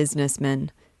doubtful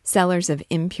businessmen, sellers of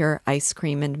impure ice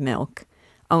cream and milk,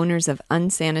 owners of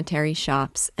unsanitary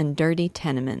shops and dirty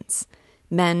tenements,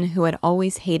 men who had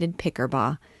always hated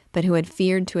Pickerbaugh but who had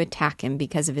feared to attack him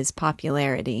because of his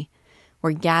popularity,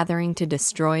 were gathering to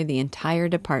destroy the entire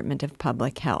Department of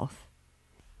Public Health.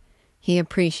 He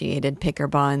appreciated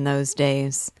Pickerbaugh in those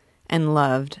days, and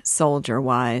loved,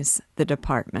 soldier-wise, the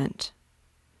department.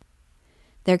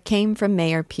 There came from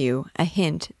Mayor Pugh a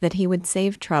hint that he would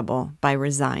save trouble by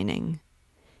resigning.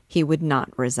 He would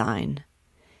not resign.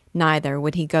 Neither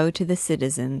would he go to the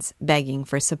citizens begging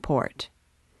for support.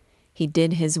 He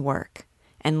did his work,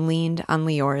 and leaned on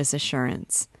Leora's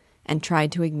assurance, and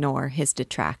tried to ignore his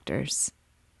detractors.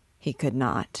 He could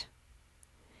not.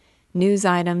 News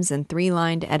items and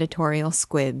three-lined editorial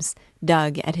squibs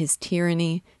dug at his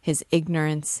tyranny, his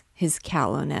ignorance, his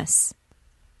callowness.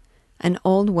 An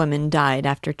old woman died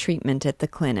after treatment at the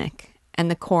clinic, and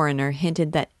the coroner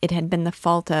hinted that it had been the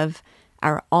fault of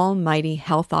our almighty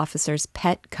health officer's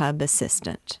pet cub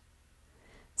assistant.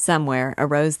 Somewhere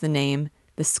arose the name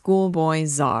the schoolboy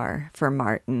czar for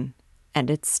Martin, and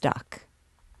it stuck.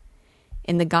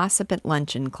 In the gossip at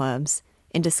luncheon clubs,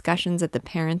 in discussions at the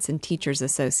Parents and Teachers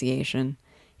Association,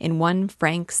 in one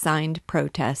frank signed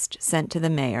protest sent to the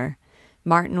mayor,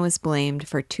 Martin was blamed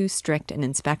for too strict an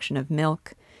inspection of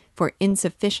milk, for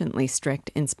insufficiently strict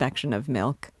inspection of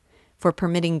milk, for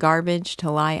permitting garbage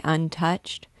to lie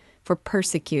untouched, for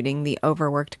persecuting the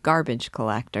overworked garbage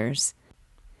collectors.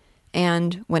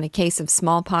 And when a case of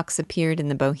smallpox appeared in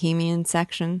the Bohemian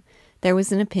section, there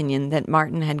was an opinion that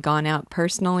Martin had gone out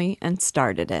personally and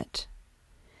started it.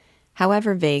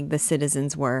 However vague the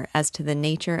citizens were as to the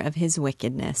nature of his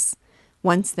wickedness,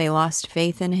 once they lost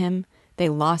faith in him, they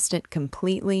lost it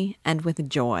completely and with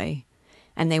joy,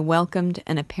 and they welcomed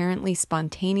an apparently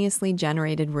spontaneously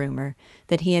generated rumor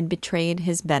that he had betrayed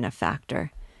his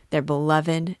benefactor, their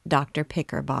beloved Dr.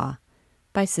 Pickerbaugh,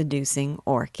 by seducing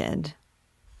Orchid.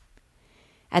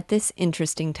 At this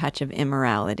interesting touch of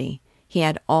immorality, he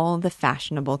had all the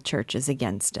fashionable churches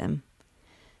against him.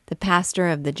 The pastor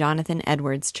of the Jonathan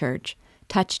Edwards Church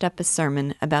touched up a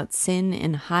sermon about sin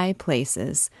in high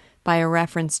places by a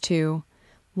reference to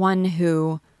one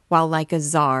who, while like a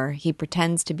czar he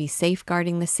pretends to be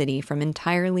safeguarding the city from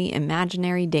entirely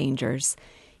imaginary dangers,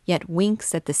 yet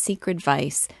winks at the secret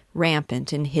vice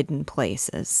rampant in hidden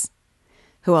places,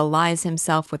 who allies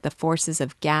himself with the forces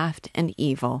of graft and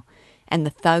evil, and the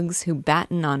thugs who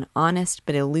batten on honest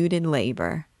but eluded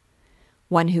labor,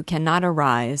 one who cannot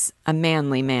arise, a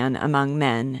manly man among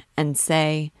men, and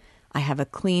say, I have a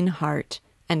clean heart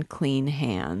and clean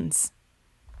hands.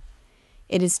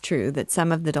 It is true that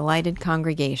some of the delighted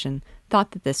congregation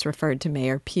thought that this referred to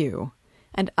Mayor Pugh,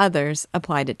 and others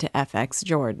applied it to F.X.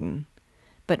 Jordan.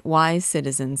 But wise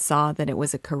citizens saw that it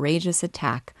was a courageous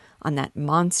attack on that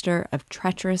monster of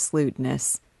treacherous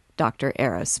lewdness, Dr.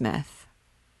 Arrowsmith.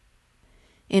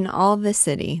 In all the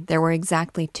city there were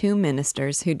exactly 2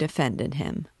 ministers who defended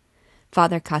him,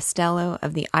 Father Costello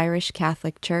of the Irish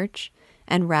Catholic Church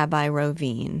and Rabbi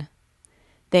Rovine.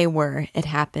 They were, it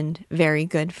happened, very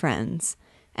good friends,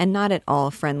 and not at all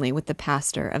friendly with the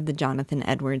pastor of the Jonathan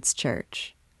Edwards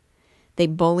Church. They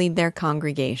bullied their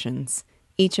congregations.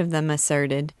 Each of them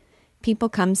asserted, people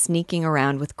come sneaking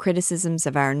around with criticisms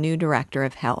of our new director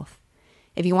of health.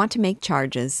 If you want to make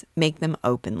charges, make them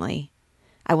openly.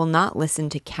 I will not listen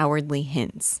to cowardly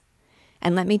hints.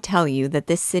 And let me tell you that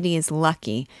this city is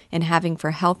lucky in having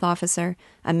for health officer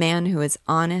a man who is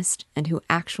honest and who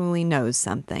actually knows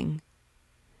something.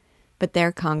 But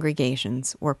their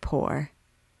congregations were poor.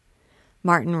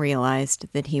 Martin realized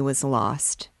that he was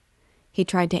lost. He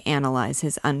tried to analyze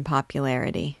his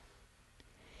unpopularity.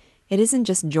 It isn't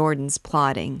just Jordan's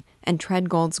plotting and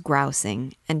Treadgold's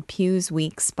grousing and Pugh's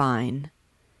weak spine.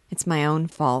 It's my own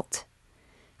fault.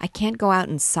 I can't go out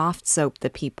and soft soap the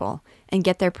people and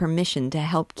get their permission to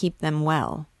help keep them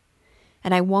well.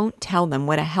 And I won't tell them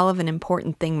what a hell of an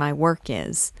important thing my work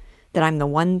is, that I'm the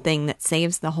one thing that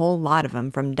saves the whole lot of them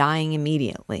from dying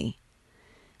immediately.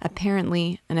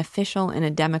 Apparently, an official in a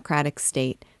democratic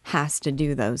state has to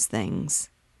do those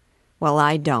things. Well,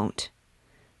 I don't.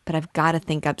 But I've got to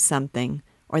think up something,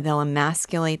 or they'll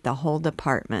emasculate the whole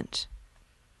department.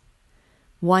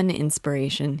 One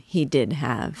inspiration he did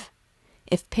have.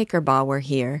 If Pickerbaugh were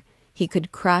here, he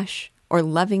could crush or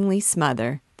lovingly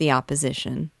smother the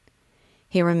opposition.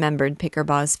 He remembered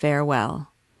Pickerbaugh's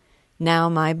farewell. Now,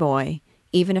 my boy,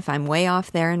 even if I'm way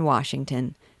off there in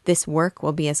Washington, this work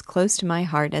will be as close to my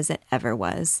heart as it ever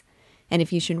was. And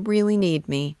if you should really need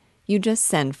me, you just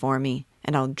send for me,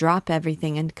 and I'll drop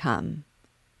everything and come.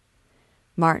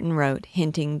 Martin wrote,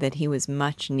 hinting that he was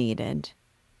much needed.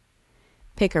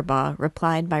 Pickerbaugh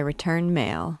replied by return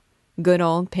mail. Good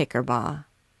old Pickerbaugh.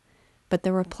 But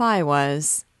the reply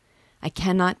was, I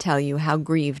cannot tell you how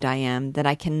grieved I am that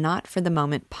I cannot for the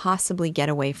moment possibly get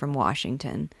away from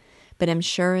Washington, but am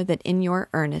sure that in your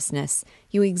earnestness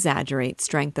you exaggerate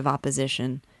strength of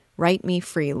opposition. Write me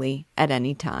freely at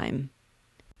any time.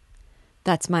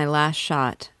 That's my last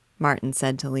shot, Martin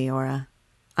said to Leora.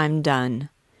 I'm done.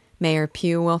 Mayor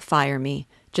Pugh will fire me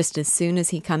just as soon as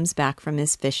he comes back from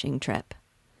his fishing trip.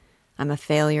 I'm a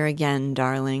failure again,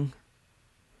 darling.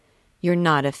 You're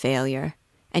not a failure,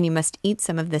 and you must eat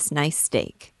some of this nice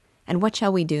steak. And what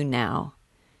shall we do now?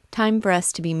 Time for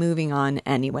us to be moving on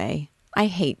anyway. I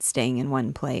hate staying in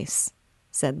one place,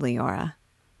 said Leora.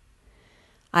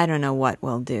 I don't know what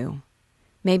we'll do.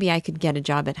 Maybe I could get a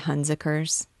job at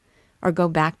Hunziker's, or go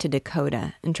back to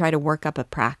Dakota and try to work up a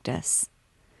practice.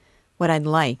 What I'd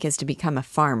like is to become a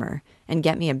farmer and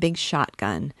get me a big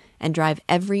shotgun and drive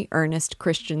every earnest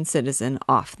Christian citizen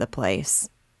off the place.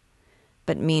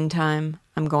 But meantime,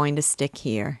 I'm going to stick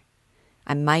here.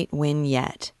 I might win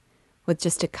yet, with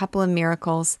just a couple of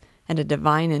miracles and a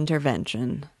divine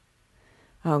intervention.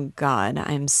 Oh God,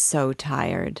 I am so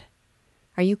tired.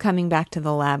 Are you coming back to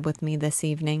the lab with me this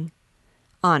evening?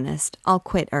 Honest, I'll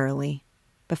quit early.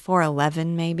 Before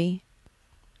 11, maybe?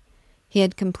 He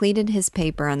had completed his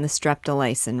paper on the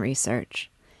streptolysin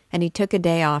research, and he took a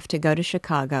day off to go to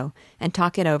Chicago and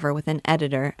talk it over with an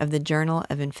editor of the Journal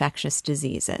of Infectious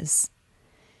Diseases.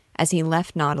 As he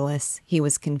left Nautilus, he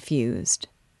was confused.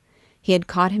 He had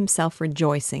caught himself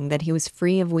rejoicing that he was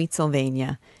free of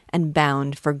Wheatsylvania and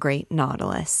bound for great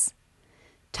Nautilus.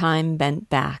 Time bent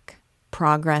back,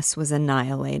 progress was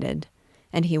annihilated,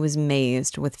 and he was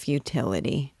mazed with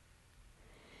futility.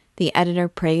 The editor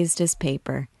praised his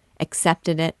paper,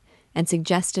 accepted it, and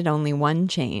suggested only one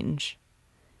change.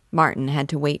 Martin had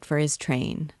to wait for his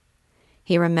train.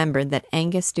 He remembered that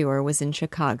Angus Dewar was in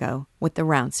Chicago with the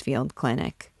Rounsfield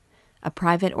Clinic, a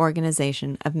private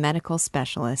organization of medical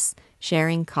specialists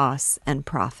sharing costs and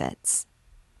profits.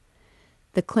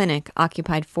 The clinic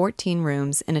occupied 14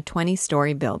 rooms in a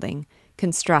 20-story building,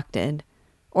 constructed,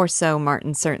 or so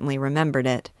Martin certainly remembered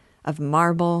it, of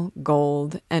marble,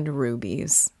 gold, and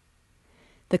rubies.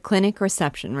 The clinic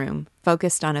reception room,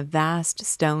 focused on a vast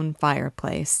stone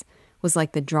fireplace, was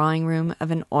like the drawing room of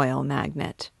an oil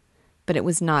magnate, but it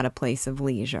was not a place of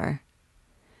leisure.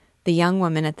 The young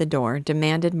woman at the door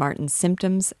demanded Martin's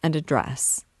symptoms and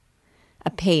address. A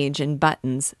page in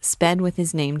buttons sped with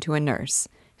his name to a nurse,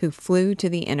 who flew to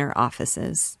the inner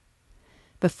offices.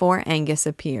 Before Angus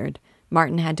appeared,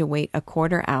 Martin had to wait a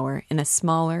quarter hour in a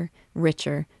smaller,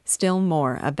 richer, still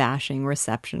more abashing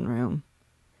reception room.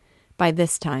 By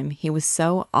this time, he was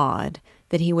so awed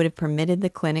that he would have permitted the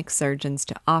clinic surgeons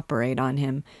to operate on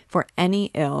him for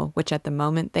any ill which at the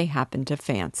moment they happened to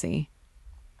fancy.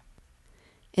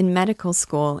 In medical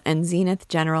school and Zenith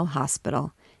General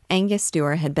Hospital, Angus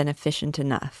Dewar had been efficient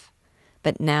enough,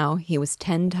 but now he was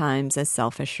 10 times as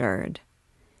self-assured.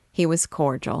 He was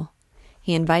cordial.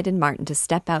 He invited Martin to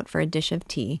step out for a dish of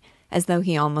tea, as though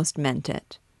he almost meant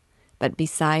it. But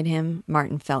beside him,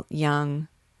 Martin felt young,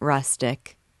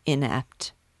 rustic,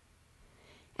 inept.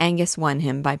 Angus won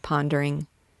him by pondering,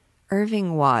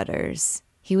 Irving Waters.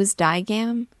 He was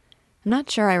Digam? I'm not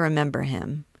sure I remember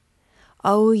him.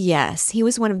 Oh, yes, he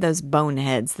was one of those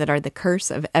boneheads that are the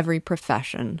curse of every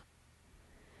profession.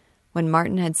 When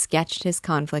Martin had sketched his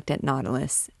conflict at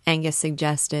Nautilus, Angus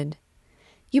suggested,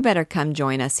 You better come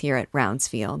join us here at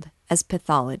Rounsfield, as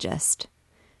pathologist.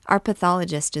 Our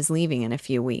pathologist is leaving in a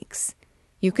few weeks.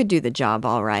 You could do the job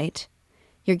all right.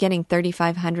 You're getting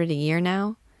 $3,500 a year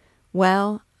now?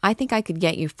 Well, I think I could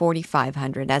get you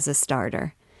 $4,500 as a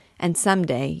starter, and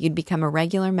someday you'd become a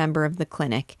regular member of the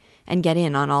clinic and get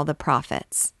in on all the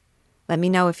profits. Let me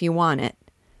know if you want it.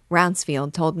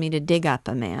 Rounsfield told me to dig up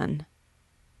a man.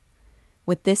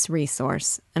 With this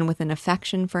resource, and with an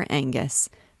affection for Angus,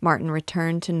 Martin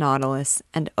returned to Nautilus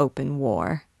and open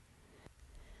war.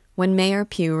 When Mayor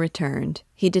Pugh returned,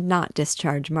 he did not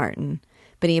discharge Martin,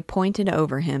 but he appointed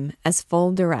over him, as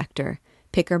full director,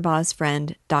 Pickerbaugh's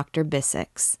friend Dr.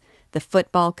 Bissix, the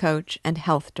football coach and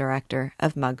health director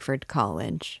of Mugford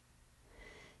College.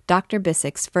 Dr.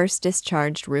 Bissix first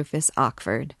discharged Rufus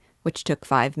Ockford, which took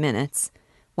 5 minutes,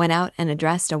 went out and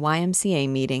addressed a YMCA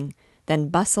meeting, then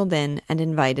bustled in and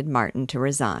invited Martin to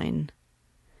resign.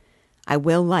 I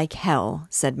will like hell,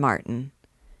 said Martin.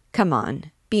 Come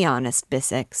on, be honest,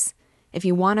 Bissix. If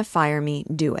you want to fire me,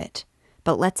 do it.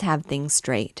 But let's have things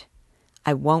straight.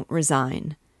 I won't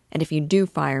resign, and if you do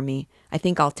fire me, I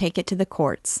think I'll take it to the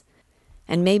courts,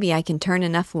 and maybe I can turn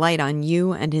enough light on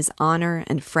you and His Honor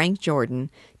and Frank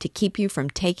Jordan to keep you from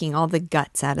taking all the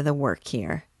guts out of the work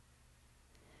here.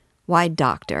 Why,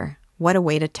 Doctor, what a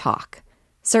way to talk.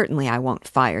 Certainly I won't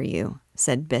fire you,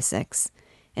 said Bissix,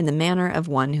 in the manner of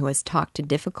one who has talked to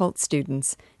difficult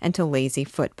students and to lazy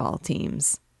football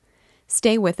teams.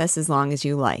 Stay with us as long as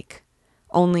you like.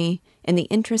 Only, in the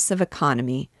interests of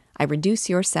economy, I reduce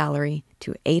your salary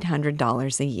to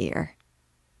 $800 a year.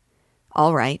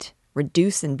 All right,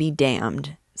 reduce and be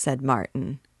damned, said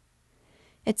Martin.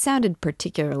 It sounded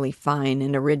particularly fine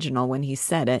and original when he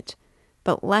said it,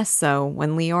 but less so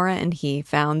when Leora and he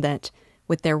found that,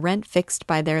 with their rent fixed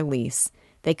by their lease,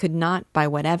 they could not by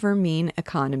whatever mean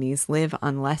economies live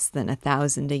on less than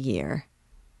 $1,000 a year.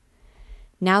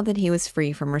 Now that he was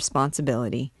free from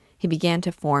responsibility, he began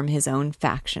to form his own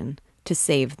faction to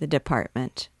save the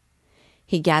department.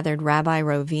 He gathered Rabbi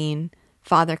Rovine,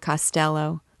 Father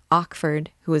Costello, Ockford,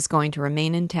 who was going to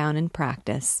remain in town and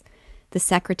practice, the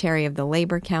secretary of the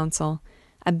Labor Council,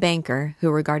 a banker who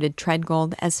regarded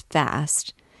Treadgold as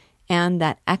fast, and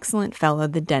that excellent fellow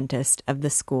the dentist of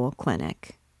the school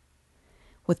clinic.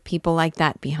 With people like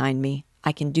that behind me,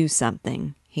 I can do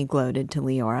something, he gloated to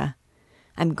Leora.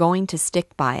 I'm going to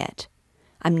stick by it.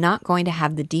 I'm not going to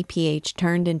have the DPH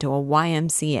turned into a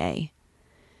YMCA.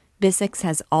 Bissix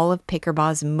has all of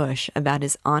Pickerbaugh's mush about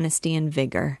his honesty and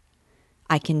vigor.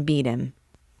 I can beat him.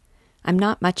 I'm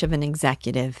not much of an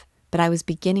executive, but I was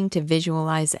beginning to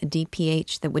visualize a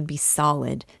DPH that would be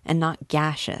solid and not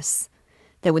gaseous,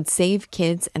 that would save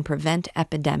kids and prevent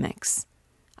epidemics.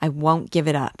 I won't give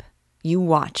it up. You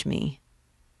watch me.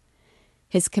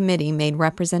 His committee made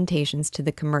representations to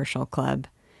the commercial club,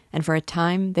 and for a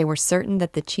time they were certain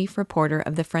that the chief reporter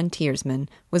of the Frontiersman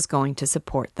was going to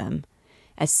support them,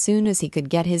 as soon as he could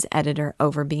get his editor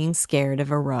over being scared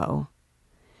of a row.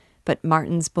 But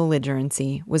Martin's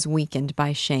belligerency was weakened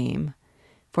by shame,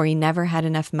 for he never had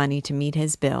enough money to meet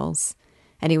his bills,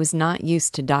 and he was not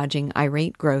used to dodging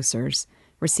irate grocers,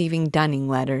 receiving dunning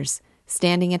letters,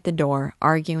 standing at the door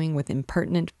arguing with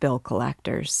impertinent bill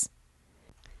collectors.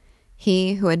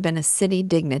 He, who had been a city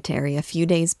dignitary a few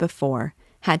days before,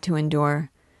 had to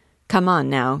endure, "Come on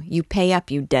now, you pay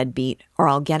up, you deadbeat, or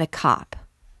I'll get a cop."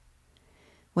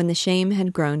 When the shame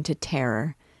had grown to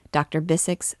terror, Dr.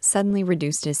 Bissix suddenly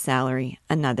reduced his salary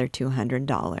another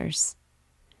 $200.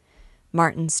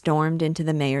 Martin stormed into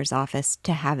the mayor's office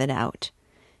to have it out,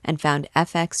 and found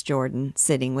F.X. Jordan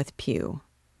sitting with Pugh.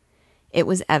 It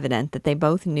was evident that they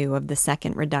both knew of the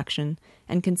second reduction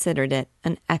and considered it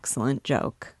an excellent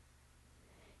joke.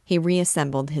 He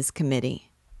reassembled his committee.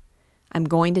 "I'm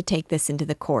going to take this into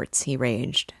the courts," he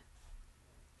raged.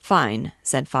 "Fine,"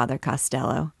 said Father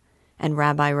Costello, and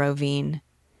Rabbi Rovine.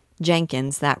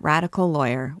 Jenkins, that radical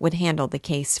lawyer, would handle the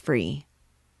case free.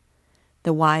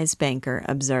 The wise banker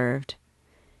observed,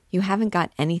 "You haven't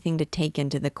got anything to take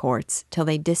into the courts till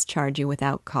they discharge you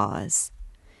without cause.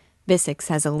 Bissix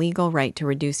has a legal right to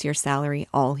reduce your salary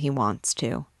all he wants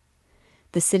to.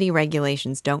 The city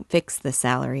regulations don't fix the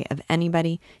salary of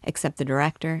anybody except the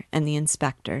director and the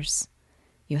inspectors.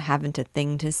 You haven't a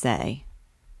thing to say."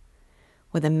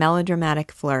 With a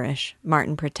melodramatic flourish,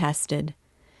 Martin protested,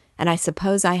 "And I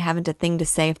suppose I haven't a thing to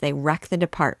say if they wreck the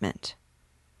department."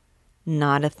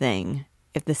 "Not a thing,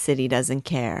 if the city doesn't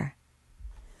care."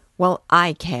 "Well,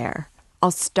 I care.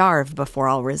 I'll starve before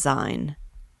I'll resign."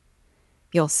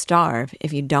 "You'll starve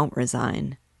if you don't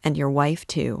resign, and your wife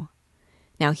too.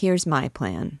 Now here's my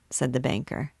plan," said the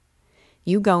banker.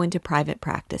 "You go into private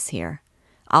practice here.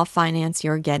 I'll finance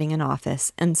your getting an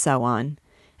office, and so on,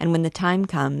 and when the time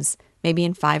comes, maybe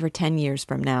in 5 or 10 years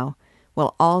from now,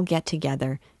 we'll all get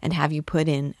together and have you put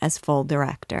in as full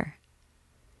director."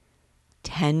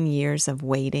 10 years of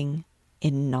waiting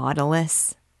in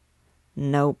Nautilus?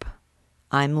 Nope.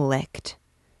 I'm licked.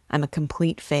 I'm a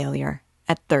complete failure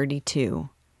at 32.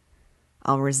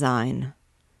 "I'll resign.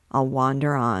 I'll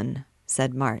wander on,"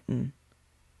 said Martin.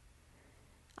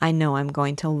 "I know I'm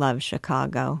going to love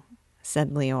Chicago,"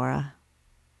 said Leora.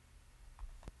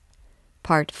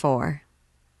 Part 4.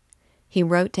 He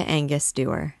wrote to Angus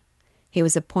Dewar. He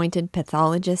was appointed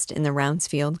pathologist in the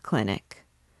Rounsfield Clinic.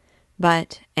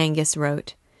 But, Angus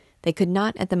wrote, they could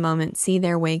not at the moment see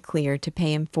their way clear to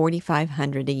pay him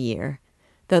 $4,500 a year,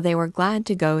 though they were glad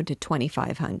to go to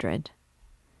 $2,500.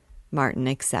 Martin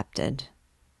accepted.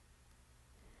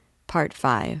 Part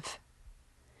 5.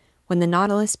 When the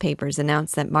Nautilus papers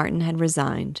announced that Martin had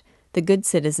resigned, the good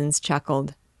citizens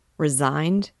chuckled.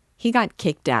 "Resigned? He got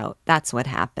kicked out, that's what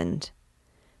happened."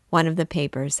 One of the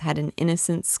papers had an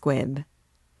innocent squib.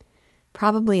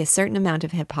 Probably a certain amount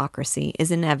of hypocrisy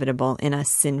is inevitable in us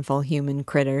sinful human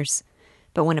critters,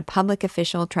 but when a public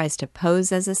official tries to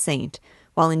pose as a saint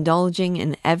while indulging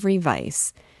in every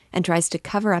vice, and tries to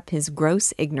cover up his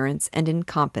gross ignorance and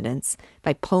incompetence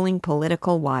by pulling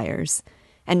political wires,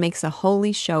 and makes a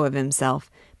holy show of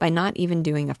himself by not even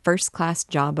doing a first-class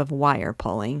job of wire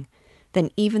pulling, then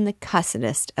even the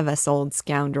cussedest of us old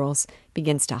scoundrels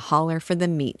begins to holler for the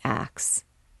meat axe.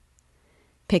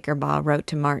 Pickerbaugh wrote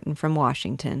to Martin from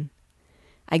Washington,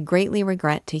 "I greatly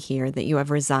regret to hear that you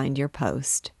have resigned your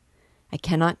post. I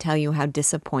cannot tell you how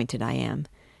disappointed I am,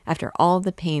 after all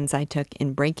the pains I took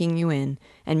in breaking you in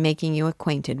and making you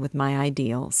acquainted with my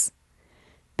ideals.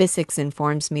 Bissix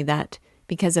informs me that,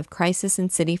 because of crisis in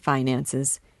city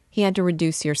finances, he had to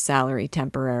reduce your salary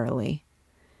temporarily.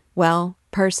 Well,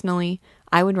 personally,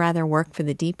 I would rather work for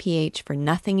the DPH for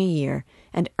nothing a year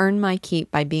and earn my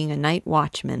keep by being a night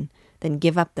watchman than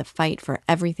give up the fight for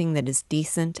everything that is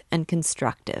decent and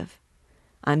constructive.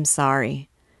 I'm sorry.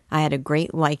 I had a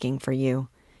great liking for you,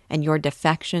 and your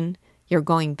defection, your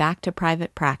going back to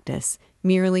private practice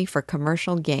merely for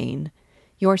commercial gain,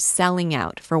 your selling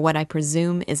out for what I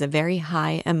presume is a very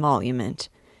high emolument,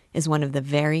 is one of the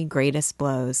very greatest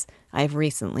blows I have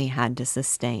recently had to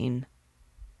sustain."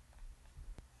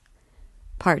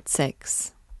 Part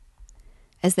 6.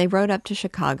 As they rode up to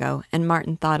Chicago, and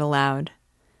Martin thought aloud,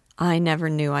 "I never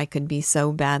knew I could be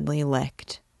so badly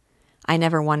licked. I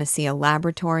never want to see a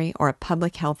laboratory or a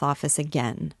public health office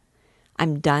again.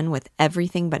 I'm done with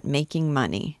everything but making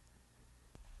money.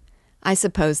 I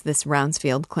suppose this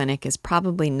Rounsfield Clinic is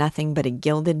probably nothing but a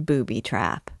gilded booby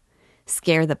trap.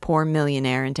 Scare the poor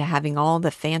millionaire into having all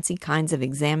the fancy kinds of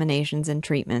examinations and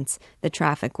treatments the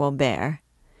traffic will bear.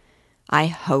 I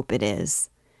hope it is.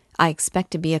 I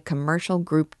expect to be a commercial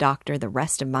group doctor the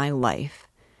rest of my life.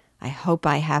 I hope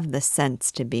I have the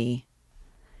sense to be.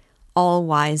 All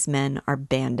wise men are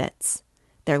bandits.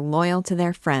 They're loyal to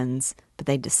their friends, but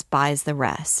they despise the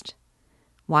rest.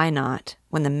 Why not,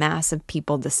 when the mass of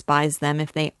people despise them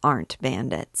if they aren't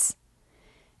bandits?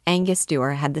 Angus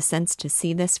Dewar had the sense to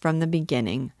see this from the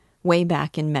beginning, way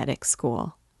back in medic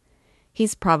school.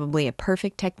 He's probably a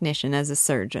perfect technician as a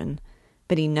surgeon,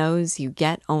 but he knows you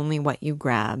get only what you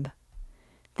grab.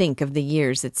 Think of the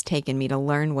years it's taken me to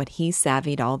learn what he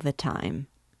savvied all the time.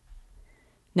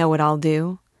 Know what I'll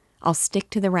do? I'll stick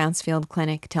to the Rouncefield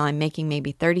Clinic till I'm making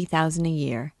maybe $30,000 a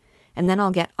year, and then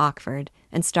I'll get Ockford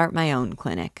and start my own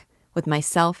clinic, with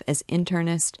myself as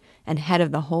internist and head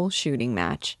of the whole shooting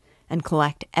match, and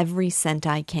collect every cent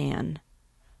I can.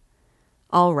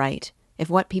 All right, if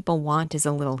what people want is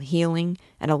a little healing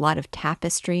and a lot of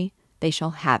tapestry, they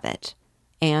shall have it,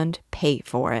 and pay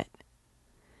for it.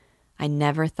 I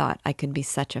never thought I could be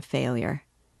such a failure,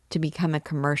 to become a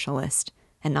commercialist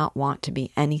and not want to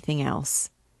be anything else.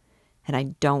 And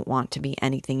I don't want to be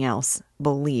anything else,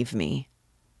 believe me.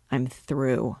 I'm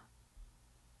through.